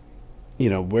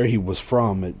 where he was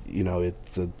from. It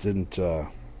didn't.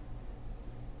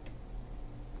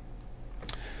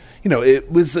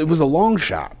 It was a long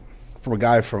shot from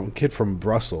a kid from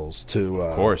Brussels to,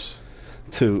 of course,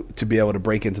 to be able to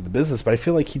break into the business. But I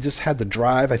feel like he just had the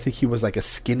drive. I think he was like a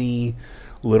skinny,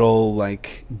 little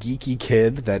like geeky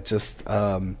kid that just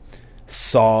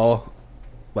saw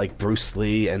like Bruce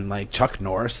Lee and like Chuck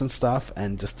Norris and stuff,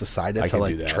 and just decided to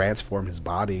like transform his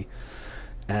body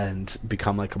and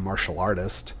become like a martial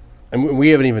artist. And we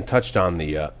haven't even touched on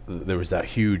there was that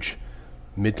huge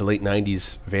mid to late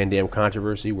 90s Van Damme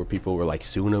controversy where people were like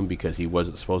suing him because he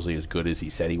wasn't supposedly as good as he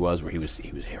said he was, where he was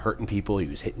hurting people, he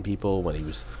was hitting people when he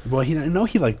was. Well, I know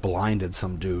he like blinded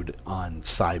some dude on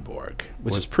Cyborg,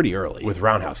 which is pretty early, with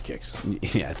roundhouse kicks.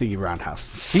 Yeah, I think he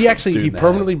roundhouse. He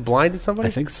permanently blinded somebody.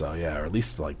 I think so, yeah, or at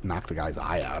least like knocked the guy's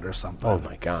eye out or something. Oh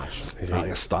my gosh, like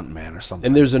a stuntman or something.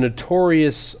 And there's a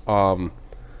notorious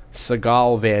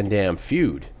Seagal Van Damme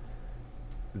feud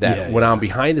that went on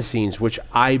behind the scenes, which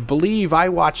I believe I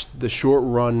watched the short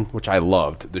run, which I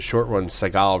loved, the short run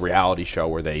Seagal reality show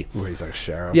where he's like a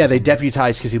sheriff. Yeah, they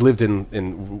deputized because he lived in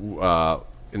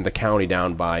the county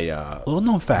down by little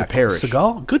known fact, the parish.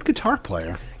 Seagal, good guitar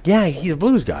player. Yeah, he's a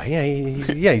blues guy. Yeah,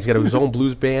 he's got his own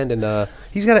blues band, and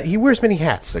he wears many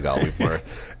hats. Seagal before,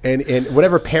 and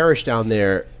whatever parish down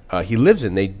there he lives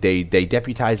in. They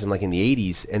deputized him like in the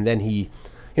 80s, and then he,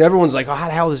 everyone's like, oh, how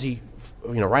the hell is he,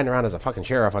 riding around as a fucking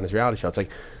sheriff on this reality show? It's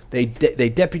like they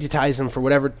deputized him for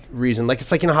whatever reason. Like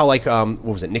it's like how like what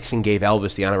was it? Nixon gave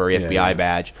Elvis the honorary FBI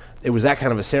badge. It was that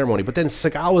kind of a ceremony. But then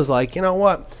Seagal was like, you know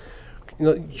what?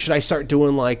 Should I start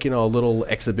doing like little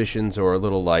exhibitions or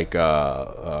little like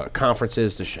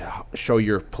conferences to show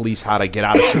your police how to get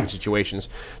out of certain situations?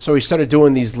 So he started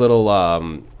doing these little I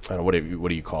don't know, what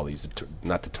do you call these?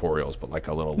 Not tutorials, but like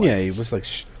a little he was like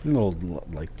little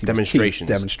like demonstrations.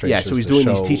 Demonstrations. Yeah, so he's doing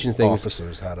these teaching things.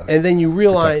 Officers how to and then you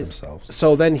realize themselves.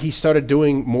 So then he started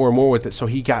doing more and more with it. So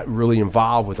he got really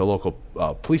involved with the local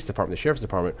police department, the sheriff's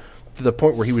department, to the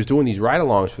point where he was doing these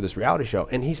ride-alongs for this reality show,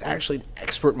 and he's actually an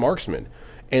expert marksman.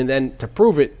 And then to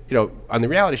prove it, on the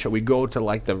reality show, we go to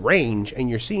like the range, and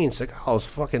you're seeing Seagal's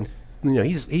fucking,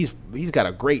 he's got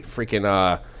a great freaking,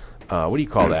 what do you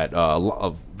call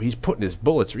that? He's putting his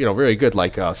bullets, very good,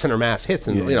 like center mass hits,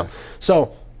 and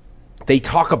so. They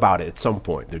talk about it at some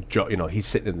point. He's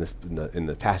sitting in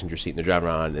the passenger seat and they're driving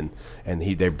around, and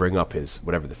they bring up his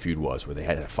whatever the feud was where they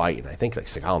had a fight, and I think like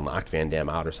Seagal knocked Van Damme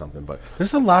out or something. But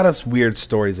there's a lot of weird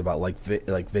stories about like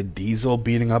Vin Diesel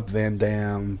beating up Van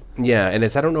Damme. Yeah, and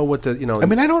I don't know what the I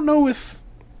mean, I don't know if.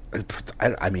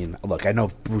 I mean, look, I know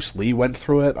Bruce Lee went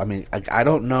through it. I mean, I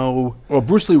don't know. Well,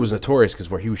 Bruce Lee was notorious because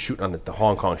where he was shooting on the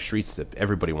Hong Kong streets that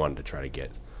everybody wanted to try to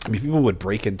get. I mean, people would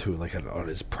break into like on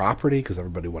his property because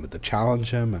everybody wanted to challenge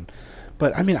him,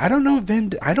 but I mean, I don't know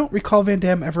if I don't recall Van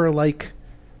Damme ever like.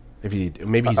 Maybe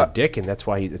he's a dick, and that's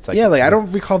why it's like. Yeah, like I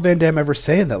don't recall Van Damme ever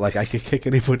saying that like I could kick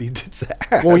anybody's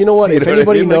ass. Well, you know what? If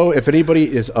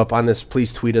anybody is up on this,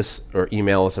 please tweet us or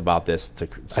email us about this.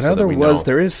 I know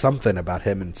there is something about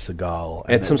him and Seagal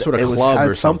at some sort of club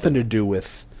or something to do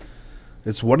with.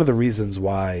 It's one of the reasons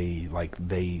why like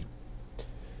they.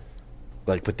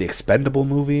 Like with the Expendable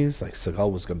movies, like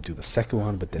Seagal was going to do the second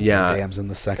one, but then Van Damme's in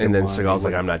the second one. And then Seagal's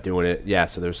like, I'm not doing it. Yeah,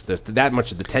 so there's that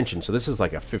much of the tension. So this is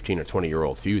like a 15 or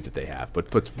 20-year-old feud that they have. But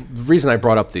the reason I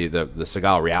brought up the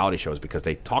Seagal reality show is because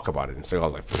they talk about it, and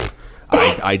Seagal's like,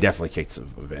 I definitely kicked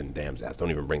Van Damme's ass.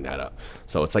 Don't even bring that up.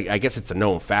 So it's like, I guess it's a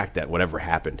known fact that whatever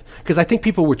happened. Because I think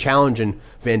people were challenging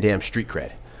Van Damme's street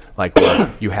cred. Like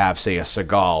you have, say, a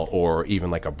Seagal or even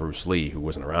like a Bruce Lee who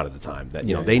wasn't around at the time. That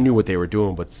they knew what they were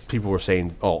doing, but people were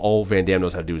saying, "Oh, all Van Damme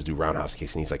knows how to do is do roundhouse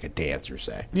kicks, and he's like a dancer."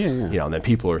 Say, and then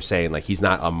people are saying like he's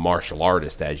not a martial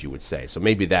artist, as you would say. So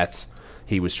maybe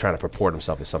he was trying to purport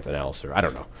himself as something else, or I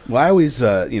don't know. Well, I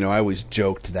always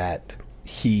joked that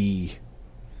he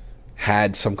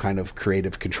had some kind of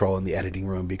creative control in the editing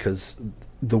room because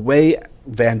the way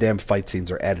Van Damme fight scenes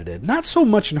are edited, not so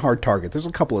much in Hard Target. There's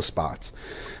a couple of spots.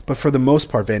 But for the most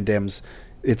part, Van Damme's,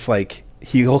 it's like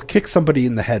he'll kick somebody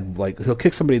in the head, like he'll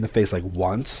kick somebody in the face like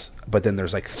once, but then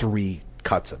there's like 3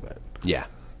 cuts of it. Yeah.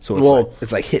 So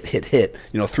it's like hit,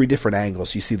 3 different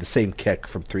angles. You see the same kick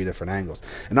from 3 different angles.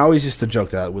 And I always used to joke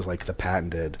that it was like the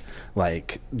patented,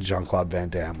 like Jean-Claude Van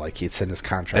Damme, like he'd send his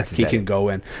contract, he can go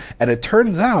in. And it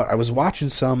turns out, I was watching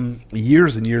some,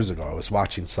 years and years ago, I was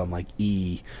watching some like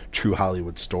True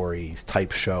Hollywood Story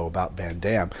type show about Van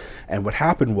Damme. And what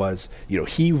happened was,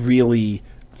 he really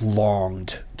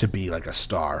longed to be like a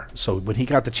star. So when he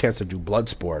got the chance to do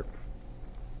Bloodsport,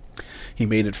 he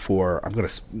made it for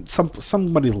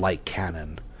somebody like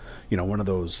Cannon, one of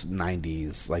those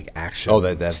 90s like action. Oh,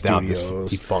 that's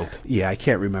studios. Defunct. Yeah, I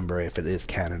can't remember if it is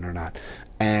Cannon or not.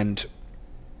 And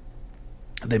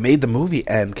they made the movie,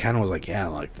 and Cannon was like, "Yeah,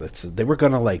 like they were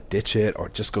gonna like ditch it or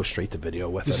just go straight to video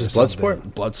with it." This is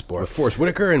Bloodsport. Bloodsport with Forrest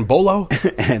Whitaker and Bolo.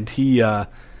 And he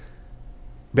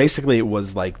basically it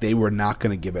was like they were not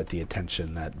going to give it the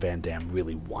attention that Van Damme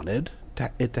really wanted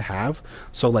it to have.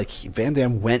 So like Van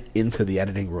Damme went into the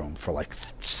editing room for like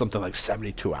something like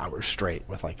 72 hours straight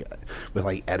with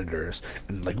editors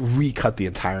and like recut the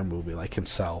entire movie like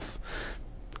himself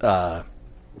to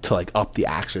like up the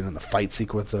action and the fight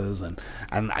sequences and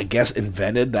I guess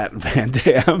invented that Van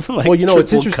Damme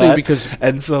it's interesting because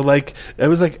and so like it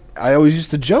was like I always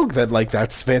used to joke that like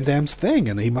that's Van Damme's thing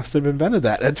and he must have invented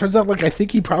that. And it turns out like I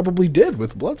think he probably did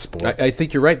with Bloodsport. I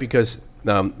think you're right because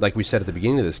like we said at the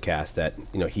beginning of this cast that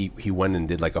he went and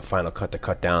did like a final cut to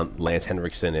cut down Lance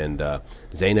Henriksen and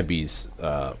Zainabi's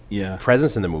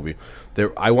presence in the movie.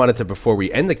 I wanted to, before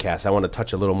we end the cast, I want to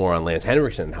touch a little more on Lance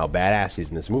Henriksen and how badass he is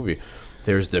in this movie.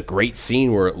 There's the great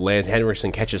scene where Lance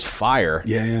Henriksen catches fire.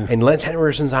 Yeah. And Lance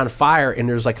Henriksen's on fire, and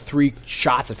there's like 3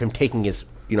 shots of him taking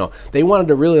they wanted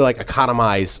to really like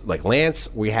economize like Lance.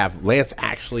 We have Lance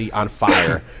actually on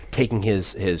fire, taking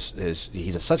his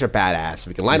he's such a badass.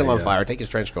 We can light him on fire, take his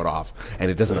trench coat off, and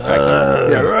it doesn't affect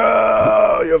him.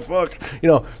 You fuck.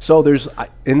 So there's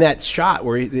in that shot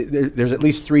where there's at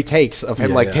least 3 takes of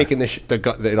him taking the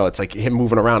gun. It's like him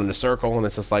moving around in a circle, and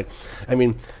it's just like, I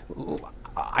mean,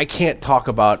 I can't talk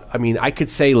about. I mean, I could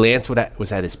say Lance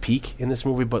was at his peak in this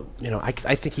movie, but I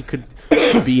think he could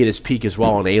be at his peak as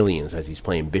well on Aliens as he's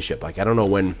playing Bishop. Like I don't know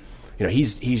when.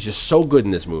 He's just so good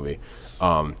in this movie.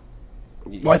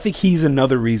 Well, I think he's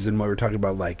another reason why we're talking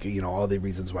about like all the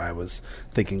reasons why I was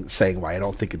saying why I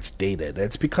don't think it's dated.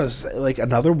 It's because like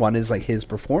another one is like his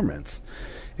performance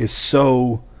is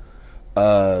so.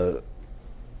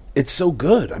 It's so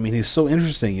good. I mean, he's so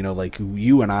interesting. Like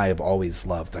you and I have always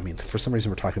loved. I mean, for some reason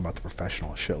we're talking about The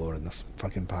Professional a shitload in this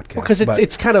fucking podcast. Because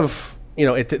it's kind of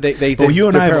But you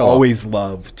and I have always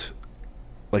loved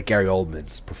like Gary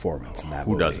Oldman's performance in that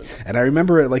movie. Who doesn't? And I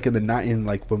remember it like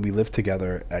like when we lived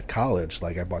together at college.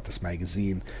 Like I bought this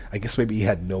magazine. I guess maybe he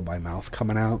had Mill by Mouth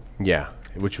coming out. Yeah,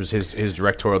 which was his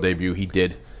directorial debut. He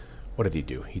did. What did he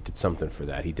do? He did something for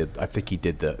that. He did. I think he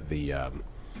did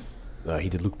he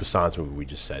did Luc Besson's movie. We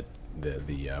just said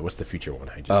the what's the future one?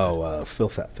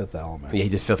 Fifth Element. Yeah, he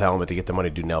did Fifth Element to get the money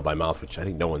to do Nail by Mouth, which I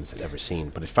think no one's ever seen.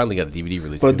 But it finally got a DVD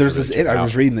release. But there's this. I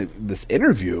was reading this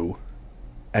interview.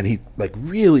 And he like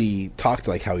really talked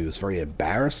like how he was very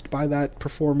embarrassed by that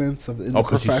performance of in The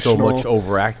Professional. He's so much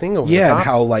overacting. Over and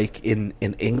how like in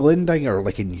England or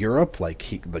like in Europe,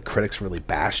 like the critics really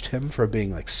bashed him for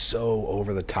being like so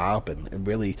over the top, and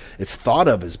really it's thought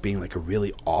of as being like a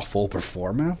really awful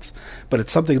performance. But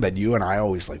it's something that you and I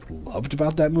always like loved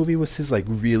about that movie was his like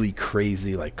really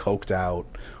crazy, like coked out,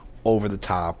 over the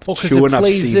top, chewing up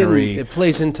scenery. It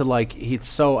plays into like he's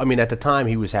so. I mean, at the time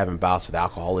he was having bouts with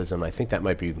alcoholism. I think that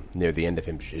might be near the end of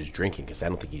his drinking because I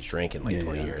don't think he's drank in like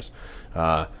 20 years.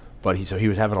 But he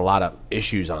was having a lot of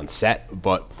issues on set.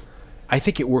 But I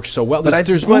think it works so well. But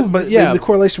the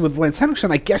correlation with Lance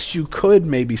Henriksen, I guess you could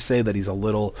maybe say that he's a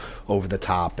little over the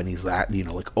top and he's that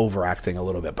like overacting a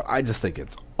little bit. But I just think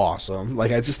it's awesome.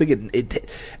 Like I just think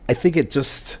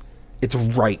it's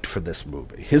right for this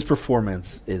movie. His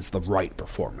performance is the right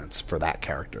performance for that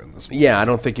character in this movie. Yeah, I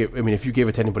don't think it. I mean, if you gave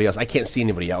it to anybody else, I can't see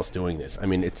anybody else doing this. I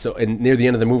mean, it's so. And near the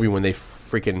end of the movie, when they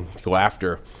freaking go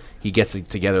after, he gets it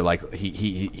together. Like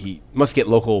he must get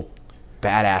local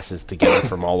badasses together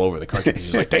from all over the country.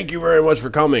 He's like, "Thank you very much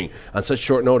for coming on such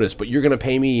short notice, but you're going to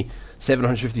pay me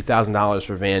 $750,000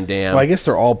 for Van Damme." Well, I guess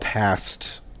they're all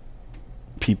past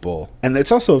people, and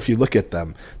it's also, if you look at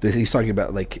them, he's talking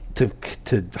about like to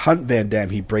hunt Van Damme,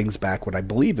 he brings back what I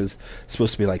believe is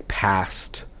supposed to be like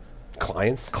past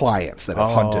clients that have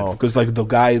hunted, because like the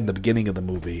guy in the beginning of the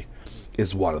movie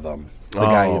is one of them. The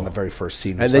guy in the very first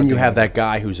scene, and then you have that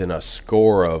guy who's in a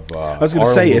score of. I was going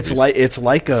to say movies. it's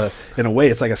like in a way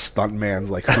it's like a stuntman's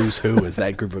like who's who is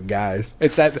that group of guys.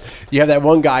 It's that you have that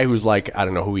one guy who's like, I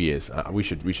don't know who he is. We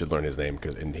should learn his name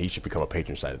and he should become a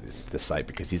patron site of this site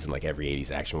because he's in like every 80s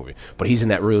action movie. But he's in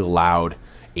that really loud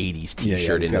 80s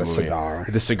T-shirt in the movie.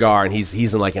 The cigar, and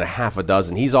he's in like in a half a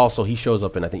dozen. He shows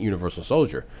up in I think Universal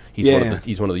Soldier.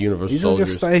 He's one of the Universal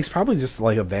Soldiers. He's probably just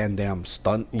like a Van Damme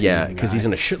stunt. Yeah, because he's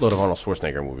in a shitload of Arnold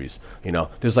Schwarzenegger movies.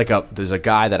 There's a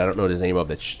guy that I don't know his name of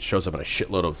that shows up in a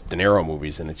shitload of De Niro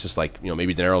movies, and it's just like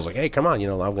maybe De Niro's like, hey, come on,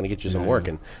 I'm going to get you some work,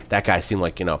 and that guy seemed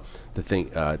like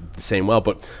the same well,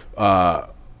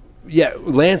 but. Yeah,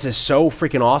 Lance is so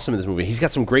freaking awesome in this movie. He's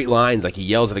got some great lines, like he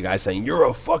yells at a guy saying, "You're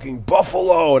a fucking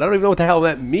buffalo," and I don't even know what the hell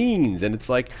that means. And it's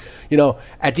like,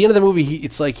 at the end of the movie,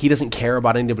 it's like he doesn't care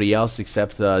about anybody else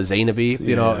except Zainabi,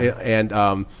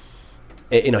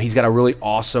 and he's got a really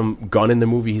awesome gun in the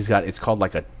movie. It's called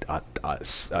like a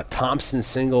Thompson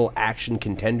single action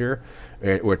contender,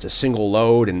 where it's a single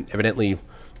load, and evidently.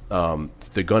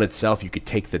 The gun itself, you could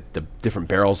take the different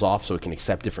barrels off so it can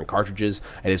accept different cartridges.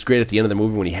 And it's great at the end of the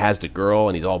movie when he has the girl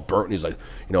and he's all burnt and he's like,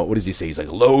 what does he say? He's like,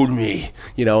 "Load me,"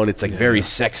 and it's like very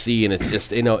sexy, and it's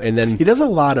just, and then he does a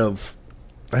lot of,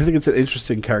 I think it's an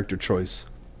interesting character choice.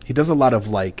 He does a lot of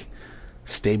like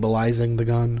stabilizing the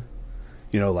gun,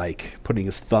 like putting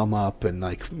his thumb up and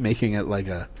like making it like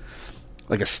a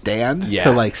stand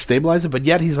to like stabilize it, but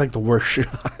yet he's like the worst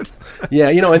shot. Yeah,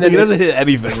 and then he doesn't hit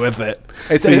anything with it.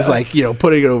 He's like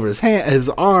putting it over his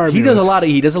arm. He does a lot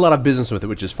of business with it,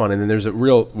 which is fun. And then there's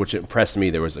which impressed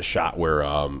me. There was a shot where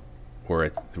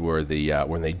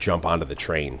when they jump onto the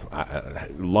train.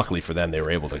 Luckily for them, they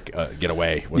were able to get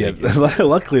away.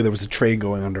 Luckily there was a train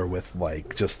going under with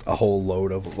like just a whole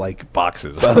load of like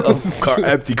boxes, of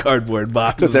empty cardboard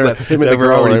boxes that they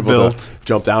were already built to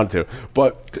jump down to.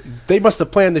 But they must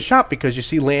have planned the shot, because you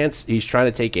see Lance, he's trying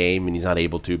to take aim and he's not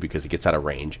able to because he gets out of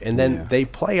range, and then they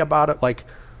play about it like,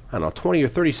 I don't know, 20 or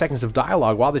 30 seconds of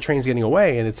dialogue while the train's getting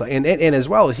away, and it's like, and as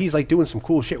well as he's like doing some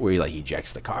cool shit where he like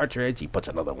ejects the cartridge, he puts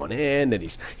another one in, and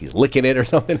he's licking it or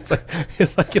something.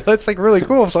 It's like really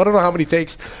cool. So I don't know how many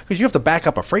takes, because you have to back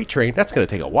up a freight train. That's going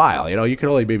to take a while. You can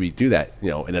only maybe do that.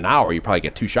 In an hour, you probably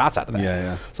get 2 shots out of that.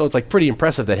 Yeah. So it's like pretty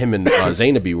impressive that him and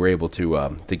Zainaby were able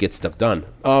to get stuff done.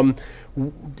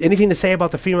 Anything to say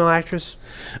about the female actress?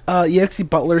 Yancy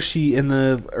Butler. She in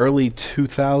the early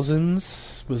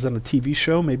 2000s. Was on a TV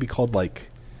show maybe called like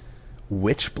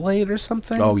Witchblade or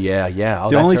something. Oh yeah.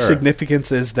 The only significance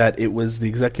is that it was the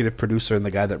executive producer and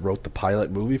the guy that wrote the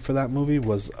pilot movie for that movie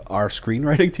was our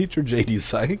screenwriting teacher, J.D.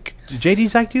 Zyke. Did J.D.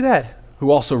 Zyke do that?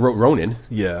 Who also wrote Ronin?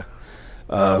 Yeah.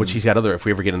 Which he's got other. If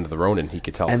we ever get into the Ronin, he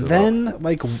could tell. And then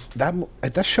like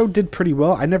that show did pretty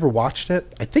well. I never watched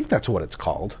it. I think that's what it's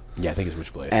called. Yeah, I think it's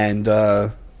Witchblade.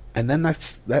 And then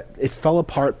that it fell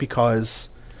apart because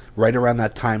right around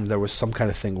that time, there was some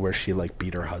kind of thing where she like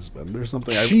beat her husband or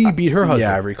something. She beat her husband.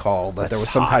 Yeah, I recall that there was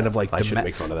some kind of like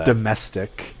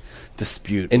domestic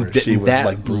dispute, and where she was that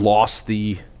like lost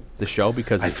the show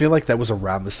because I feel like that was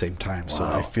around the same time. Wow. So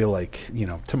I feel like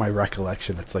to my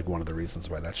recollection, it's like one of the reasons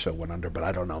why that show went under. But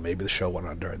I don't know. Maybe the show went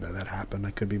under and then that happened.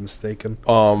 I could be mistaken.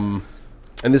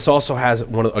 And this also has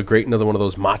another one of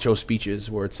those macho speeches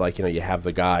where it's like, you have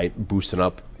the guy boosting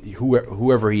up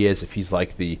whoever he is, if he's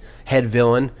like the head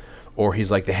villain or he's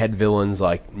like the head villain's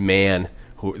like man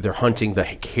who they're hunting the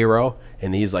hero,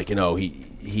 and he's like,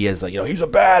 he has like, he's a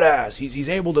badass, he's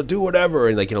able to do whatever,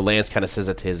 and like, Lance kind of says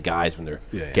that to his guys when they're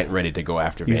getting ready to go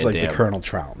after Van Damme. He's like the Colonel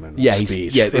Troutman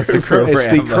speech. It's the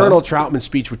Colonel Troutman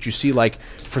speech, which you see like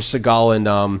for Seagal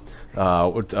and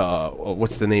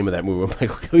what's the name of that movie?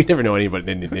 We never know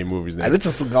anybody in the movie's name. And it's a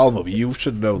Seagal movie. You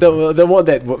should know the one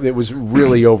that it was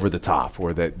really over the top,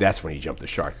 where that's when he jumped the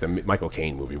shark. The Michael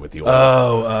Caine movie with the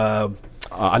old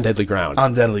On Deadly Ground.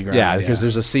 On Deadly Ground. Yeah, because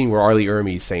there's a scene where Arlie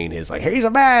Ermey's saying he's a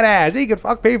badass. He can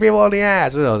fuck people on the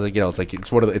ass.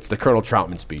 It's the Colonel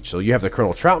Troutman speech. So you have the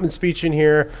Colonel Troutman speech in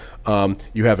here.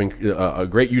 You have a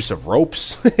great use of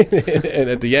ropes, and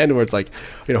at the end where it's like,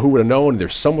 who would have known?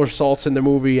 There's somersaults in the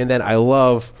movie, and then I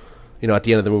love, at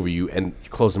the end of the movie, you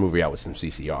close the movie out with some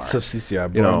CCR. Some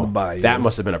CCR, Born in the Bayou. That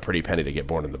must have been a pretty penny to get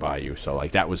Born in the Bayou. So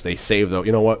like they saved the.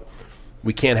 You know what?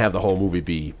 We can't have the whole movie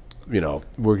be.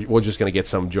 We're just going to get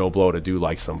some Joe Blow to do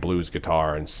like some blues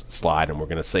guitar and slide, and we're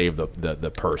going to save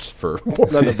the purse for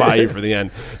Born on the Bayou for the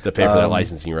end to pay for that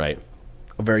licensing right.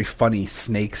 A very funny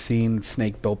snake scene,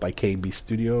 snake built by KB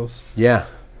Studios. Yeah.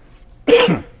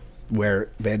 Where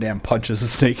Van Damme punches a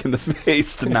snake in the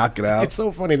face to knock it out. It's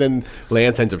so funny. Then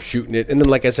Lance ends up shooting it. And then,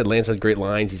 like I said, Lance has great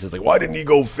lines. He says, why didn't he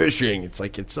go fishing? It's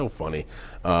like, it's so funny.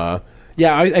 I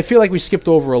feel like we skipped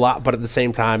over a lot, but at the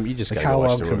same time, you just got to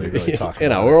watch the movie. We really talk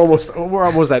about we're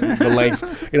almost at the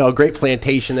length. Great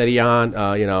plantation that he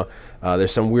on.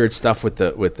 There's some weird stuff with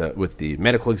the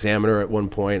medical examiner at one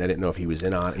point. I didn't know if he was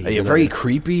in on it. Very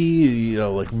creepy,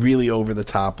 like really over the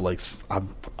top, like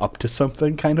I'm up to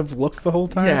something kind of look the whole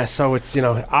time. Yeah, so it's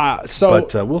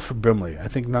But Wilford Brimley, I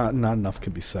think not enough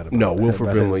can be said about. No,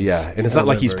 Wilford Brimley, and it's not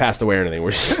like he's passed away or anything.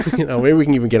 We're just, maybe we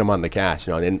can even get him on the cast,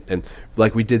 and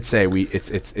like we did say,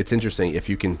 it's interesting if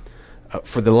you can,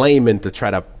 for the layman to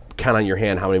try to count on your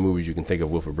hand how many movies you can think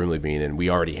of Wilford Brimley being in. We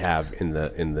already have in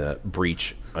the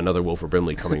Breach another Wilford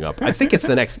Brimley coming up. I think it's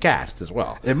the next cast as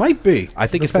well. It might be. I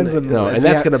think it's and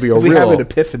that's going to be a real. We have an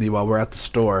epiphany while we're at the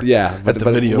store. Yeah, but the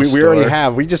video store. We already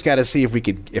have. We just got to see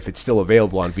if it's still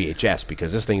available on VHS,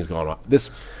 because this thing's going on.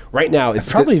 This right now it's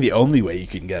probably the only way you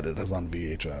can get it is on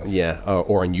VHS. Yeah,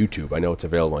 or on YouTube. I know it's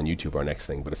available on YouTube, our next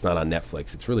thing, but it's not on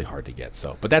Netflix. It's really hard to get.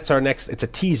 So, but that's our next. It's a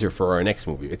teaser for our next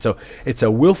movie. It's a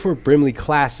Wilford Brimley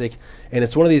classic, and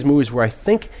it's one of these movies where I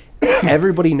think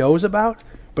everybody knows about,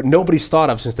 but nobody's thought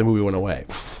of since the movie went away.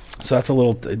 So that's a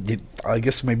little. I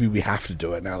guess maybe we have to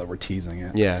do it now that we're teasing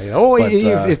it.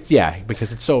 Yeah.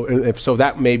 Because it's so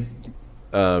that may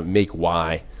make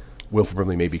why Wilford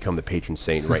Brimley may become the patron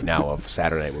saint right now of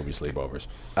Saturday Night Movie Sleepovers.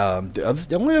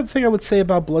 The only other thing I would say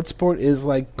about Bloodsport is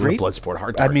like great Bloodsport,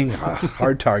 Hard Target. I mean,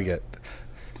 Hard Target,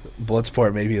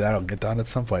 Bloodsport. Maybe that'll get done at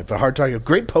some point. But Hard Target,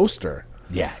 great poster.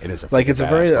 Yeah, it is. It's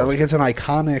an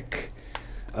iconic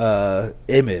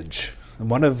image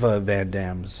one of Van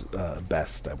Damme's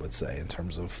best, I would say, in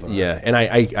terms of... and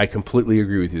I completely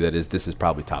agree with you. This is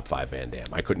probably top 5 Van Damme.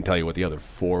 I couldn't tell you what the other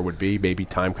 4 would be. Maybe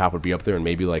Time Cop would be up there, and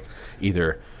maybe like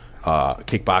either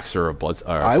Kickboxer or Bloodsport.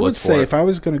 I would say, if I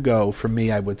was going to go, for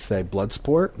me, I would say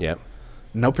Bloodsport. Yeah.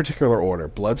 No particular order.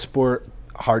 Bloodsport,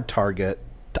 Hard Target.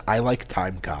 I like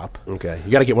Time Cop. Okay.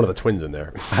 You got to get one of the twins in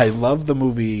there. I love the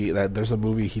movie. There's a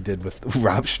movie he did with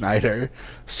Rob Schneider.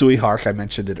 Suey Hark, I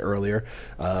mentioned it earlier.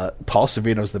 Paul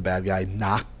Sorvino's the bad guy.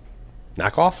 Knockoff?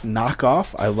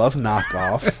 Knockoff. I love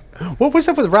Knockoff. What was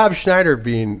up with Rob Schneider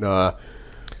being the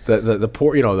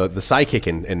poor, the sidekick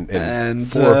in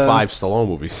 4 or 5 Stallone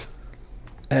movies?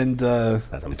 And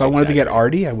if I wanted to get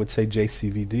arty, I would say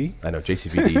JCVD. I know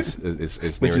JCVD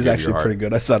is which is actually pretty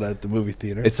good. I saw that at the movie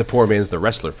theater. It's the poor man's The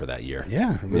Wrestler for that year.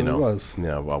 Yeah, it really was.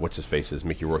 Well, what's his face is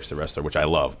Mickey Rourke's The Wrestler, which I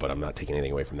love, but I'm not taking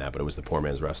anything away from that. But it was the poor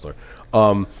man's Wrestler.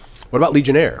 What about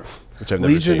Legionnaire? Which I've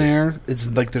never Legionnaire, seen. it's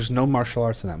like there's no martial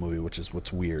arts in that movie, which is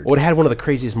what's weird. Well, it had one of the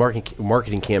craziest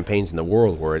marketing campaigns in the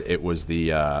world, where it was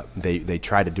they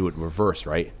tried to do it reverse,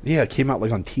 right? Yeah, it came out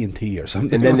like on TNT or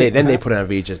something. And then they put it on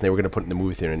VHS, and they were going to put it in the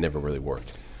movie theater, and it never really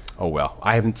worked. Oh well,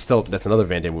 that's another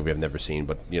Van Damme movie I've never seen,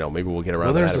 but maybe we'll get around.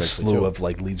 Well, there's to that a slew too. of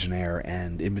like Legionnaire,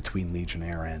 and in between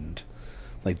Legionnaire and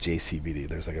like JCVD,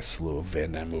 there's like a slew of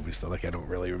Van Damme movies that I don't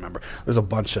really remember. There's a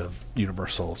bunch of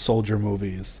Universal Soldier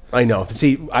movies. I know.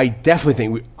 See, I definitely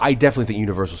think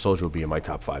Universal Soldier would be in my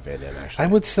top 5 Van Damme. Actually, I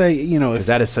would say if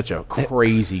that is such a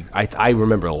crazy. I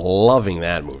remember loving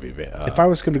that movie. If I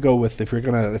was going to go with if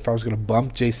I was going to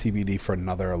bump JCVD for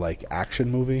another like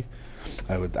action movie,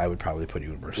 I would probably put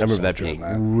Universal. I remember that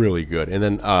being really good. And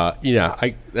then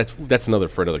that's another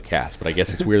for another cast. But I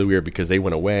guess it's really weird because they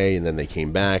went away and then they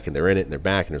came back and they're in it and they're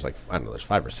back and there's like there's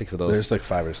 5 or 6 of those. There's like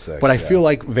 5 or 6. But I feel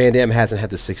like Van Damme hasn't had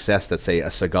the success that say a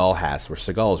Seagal has, where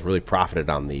Seagal has really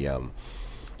profited on the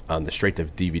straight to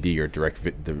DVD or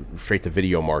the straight to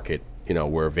video market.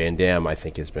 Where Van Damme I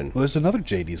think has been. Well, there's another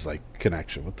JD's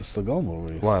connection with the Seagal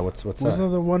movie. Why? What's that? There's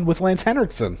another one with Lance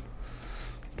Henriksen.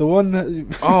 The one.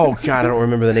 Oh God, I don't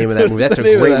remember the name of that movie. That's a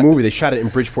great movie. They shot it in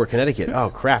Bridgeport, Connecticut. Oh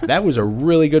crap, that was a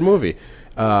really good movie.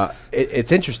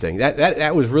 It's interesting.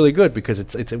 That was really good because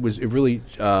it really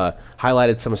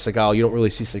highlighted some of Seagal. You don't really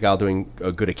see Seagal doing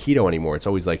a good Aikido anymore. It's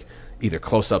always like either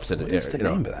close-ups and. What is the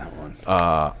name of that one?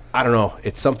 I don't know.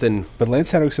 It's something. But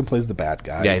Lance Henriksen plays the bad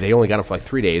guy. Yeah, they only got him for like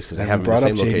 3 days because they have him in the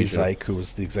same location. Brought up J.D. Zyke, who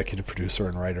was the executive producer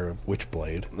and writer of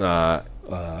Witchblade,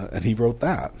 and he wrote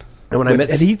that. And when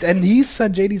he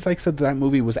said J.D. Zyke said that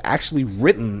movie was actually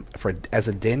written as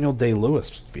a Daniel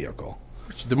Day-Lewis vehicle.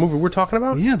 The movie we're talking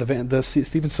about? Yeah, the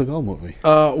Steven Seagal movie.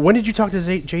 When did you talk to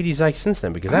J.D. Zyke since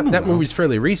then? Because that movie's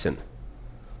fairly recent.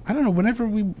 I don't know. Whenever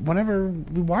we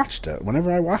watched it,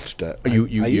 whenever I watched it, I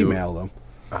emailed him.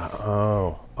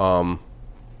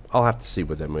 I'll have to see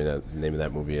what the name of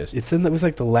that movie is. It was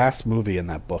like the last movie in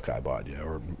that book I bought you,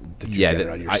 or did you get it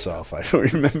on yourself? I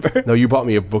don't remember. No, you bought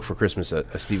me a book for Christmas,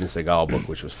 a Steven Seagal book,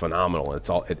 which was phenomenal. It's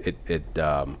all it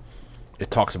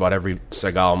talks about every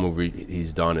Seagal movie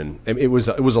he's done, and it was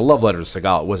a love letter to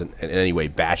Seagal. It wasn't in any way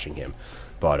bashing him,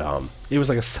 but it was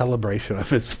like a celebration of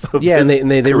his. And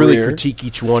they really critique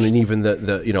each one, and even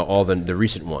all the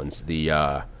recent ones,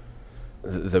 the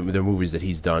movies that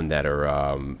he's done that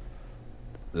are.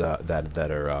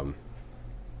 That are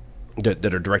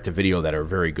direct to video that are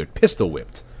very good. Pistol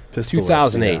Whipped,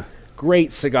 2008, yeah. Great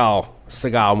Seagal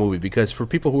movie, because for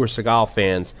people who are Seagal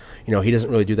fans, he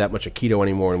doesn't really do that much Aikido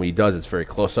anymore, and when he does, it's very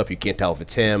close up. You can't tell if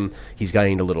it's him. He's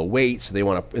gained a little weight, so they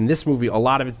want to. In this movie, a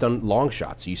lot of it's done long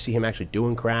shots, so you see him actually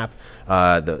doing crap.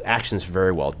 The action's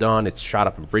very well done. It's shot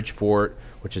up in Bridgeport,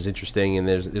 which is interesting, and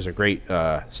there's a great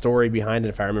story behind it,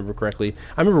 if I remember correctly.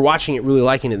 I remember watching it, really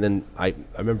liking it, and then I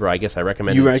remember, I guess I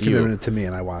recommended it to you. You recommended it to me,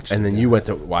 and I watched it. And then you went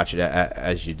to watch it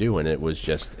as you do, and it was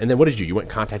just... And then what did you? You went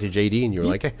and contacted JD, and you were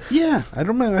like... Hey. Yeah, I don't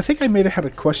remember. I think I had a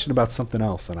question about something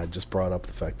else, and I just brought up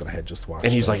the fact that I had just watched it.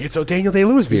 And he's like, it's a Daniel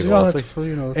Day-Lewis vehicle. Like, that's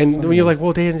and when you're like,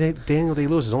 well, Daniel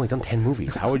Day-Lewis has only done 10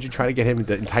 movies. How would you try to get him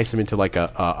to entice him into like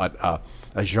a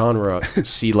genre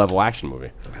C-level action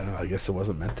movie? I don't know. I guess it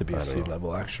wasn't meant to be a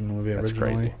C-level action movie originally.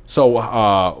 That's crazy.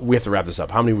 So we have to wrap this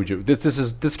up. How many would you?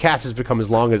 This cast has become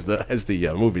as long as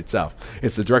the movie itself.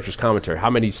 It's the director's commentary. How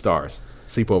many stars?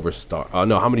 Sleepover star?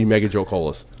 No. How many Mega Joe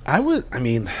Colas?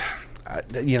 The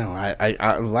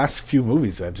last few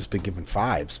movies I've just been given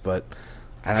 5s, but.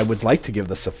 And I would like to give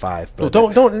this a 5, but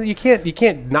you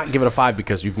can't not give it a 5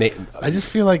 because you've. I just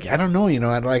feel like I don't know.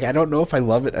 I don't know if I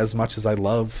love it as much as I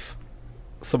love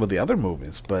some of the other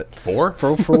movies, but 4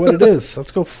 for what it is.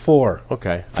 Let's go 4.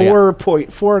 Okay,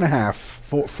 4.5.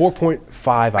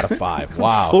 4.5 out of 5.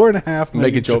 Wow, 4.5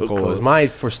 Mega Jokel is mine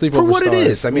for Sleepover for what Stars. It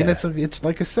is. I mean, it's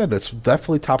like I said, it's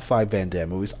definitely top 5 Van Damme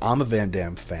movies. I'm a Van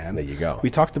Damme fan. There you go. We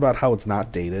talked about how it's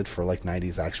not dated for like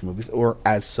 90s action movies, or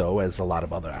as a lot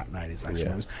of other 90s action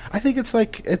movies.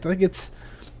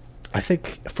 I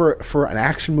think for an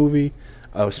action movie,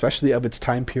 especially of its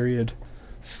time period,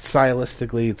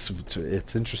 stylistically, it's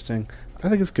interesting. I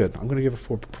think it's good. I'm going to give it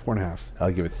 4.5.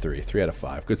 I'll give it 3 out of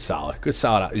 5. Good solid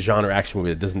genre action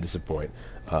movie that doesn't disappoint.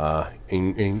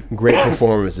 In great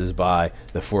performances by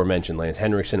the aforementioned Lance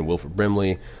Henriksen and Wilford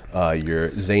Brimley, your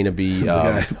Zainabe,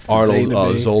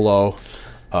 Arnold Zolo,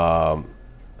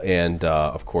 and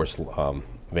of course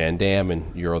Van Damme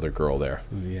and your other girl there.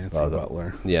 Yancey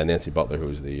Butler. Yeah, Nancy Butler,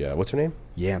 who's the, what's her name?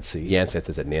 Yancey. Yancey, I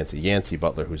said Nancy. Yancey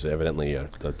Butler, who's evidently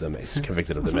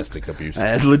convicted of domestic abuse.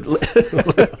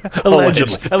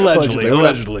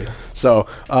 Allegedly. So,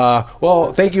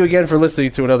 well, thank you again for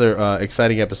listening to another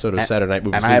exciting episode of Saturday Night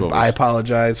Movie Sleepovers. And I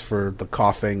apologize for the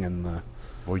coughing and the...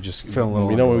 We just we've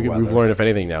learned, if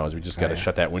anything, now is we just got to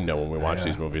shut that window when we watch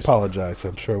these movies. Apologize.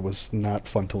 I'm sure it was not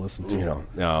fun to listen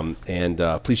to.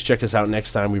 And please check us out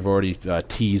next time. We've already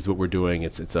teased what we're doing.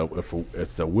 It's a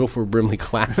Wilford Brimley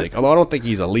classic. Although I don't think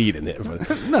he's a lead in it. But,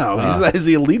 is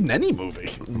he a lead in any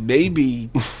movie?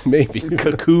 Maybe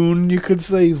Cocoon. You could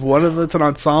say he's one of it's an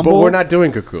ensemble. But we're not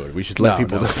doing Cocoon. We should let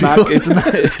people know. It's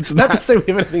not to say we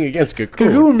have anything against Cocoon.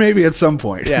 Cocoon maybe at some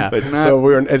point. Yeah, but not.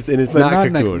 It's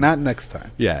not Cocoon. Not next time.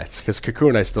 Yeah, it's because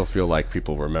Cocoon I still feel like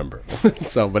people remember.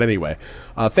 But anyway,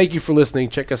 thank you for listening.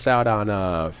 Check us out on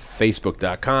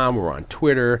Facebook.com. We're on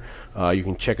Twitter. You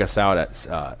can check us out at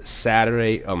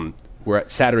Saturday. We're at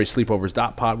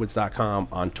SaturdaySleepovers.podwits.com.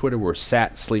 On Twitter, we're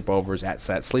SatSleepovers, at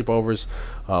SatSleepovers.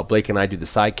 Blake and I do the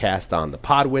sidecast on the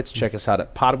Podwits. Check us out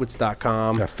at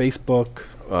Podwits.com. Got Facebook.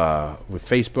 With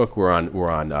Facebook, we're on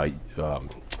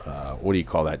what do you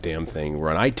call that damn thing? We're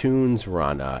on iTunes. We're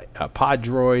on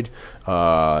Poddroid.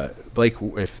 Blake,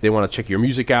 if they want to check your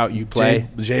music out, you play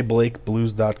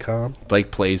jblakeblues.com.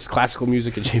 Blake plays classical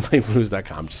music at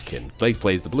jblakeblues.com. Just kidding. Blake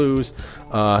plays the blues.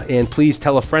 And please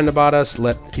tell a friend about us.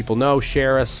 Let people know.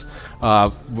 Share us.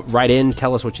 Write in.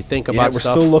 Tell us what you think about stuff.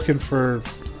 We're still looking for...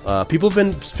 people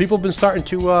have been starting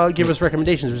to give us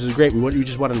recommendations, which is great. We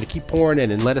just want them to keep pouring in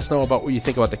and let us know about what you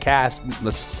think about the cast.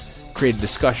 Let's create a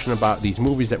discussion about these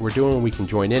movies that we're doing. We can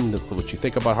join in what you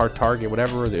think about Hard Target,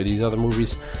 whatever, these other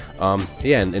movies.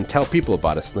 And tell people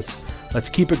about us. Let's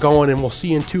keep it going, and we'll see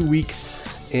you in 2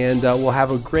 weeks, and we'll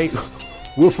have a great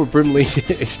Wilford Brimley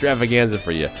extravaganza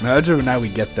for you. Now we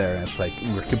get there, and it's like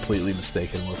we're completely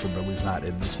mistaken. Wilford Brimley's not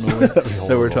in this movie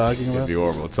that we're talking about. It'd be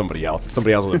horrible. It's somebody else. It's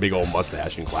somebody else with a big old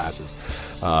mustache and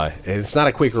glasses. And it's not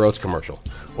a Quaker Oats commercial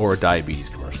or a diabetes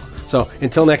commercial. So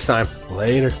until next time.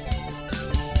 Later.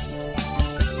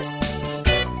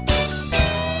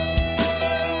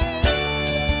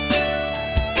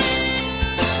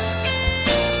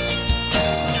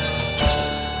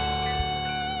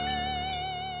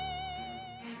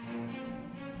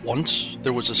 Once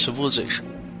there was a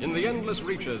civilization. In the endless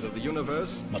reaches of the universe,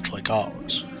 much like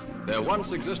ours. There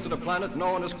once existed a planet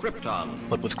known as Krypton.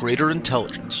 But with greater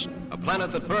intelligence. A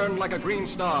planet that burned like a green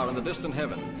star in the distant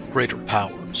heavens. Greater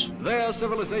powers. Their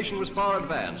civilization was far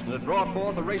advanced and had brought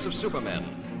forth a race of supermen,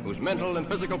 whose mental and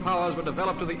physical powers were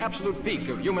developed to the absolute peak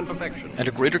of human perfection. And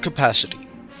a greater capacity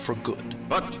for good.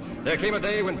 But there came a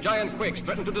day when giant quakes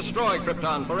threatened to destroy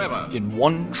Krypton forever. In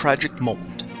one tragic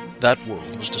moment, that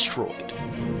world was destroyed.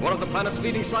 One of the planet's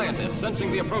leading scientists,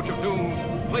 sensing the approach of doom,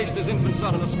 placed his infant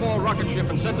son in a small rocket ship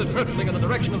and sent it hurtling in the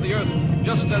direction of the Earth,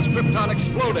 just as Krypton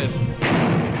exploded.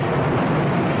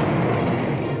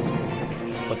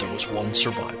 But there was one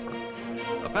survivor.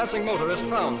 A passing motorist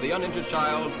found the uninjured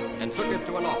child and took it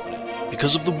to an orphanage.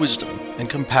 Because of the wisdom and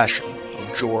compassion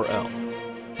of Jor-El.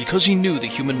 Because he knew the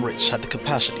human race had the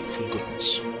capacity for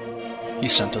goodness. He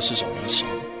sent us his only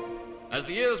son. As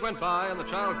the years went by and the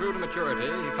child grew to maturity,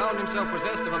 he found himself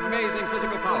possessed of amazing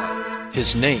physical powers.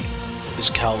 His name is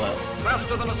Kal-El.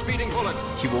 Faster than a speeding bullet.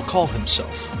 He will call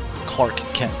himself Clark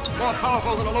Kent. More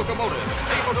powerful than a locomotive,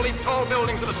 able to leap tall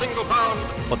buildings in a single bound.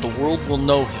 But the world will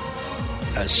know him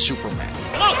as Superman.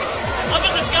 Look! Up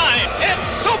in the sky!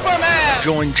 It's Superman!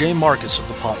 Join Jay Marcus of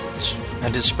the Podwits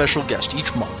and his special guest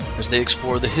each month as they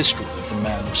explore the history of the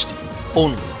Man of Steel.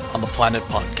 Only on the Planet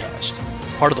Podcast.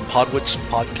 Part of the Podwits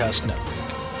Podcast Network.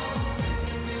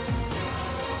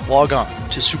 Log on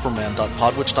to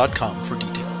superman.podwits.com for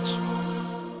details.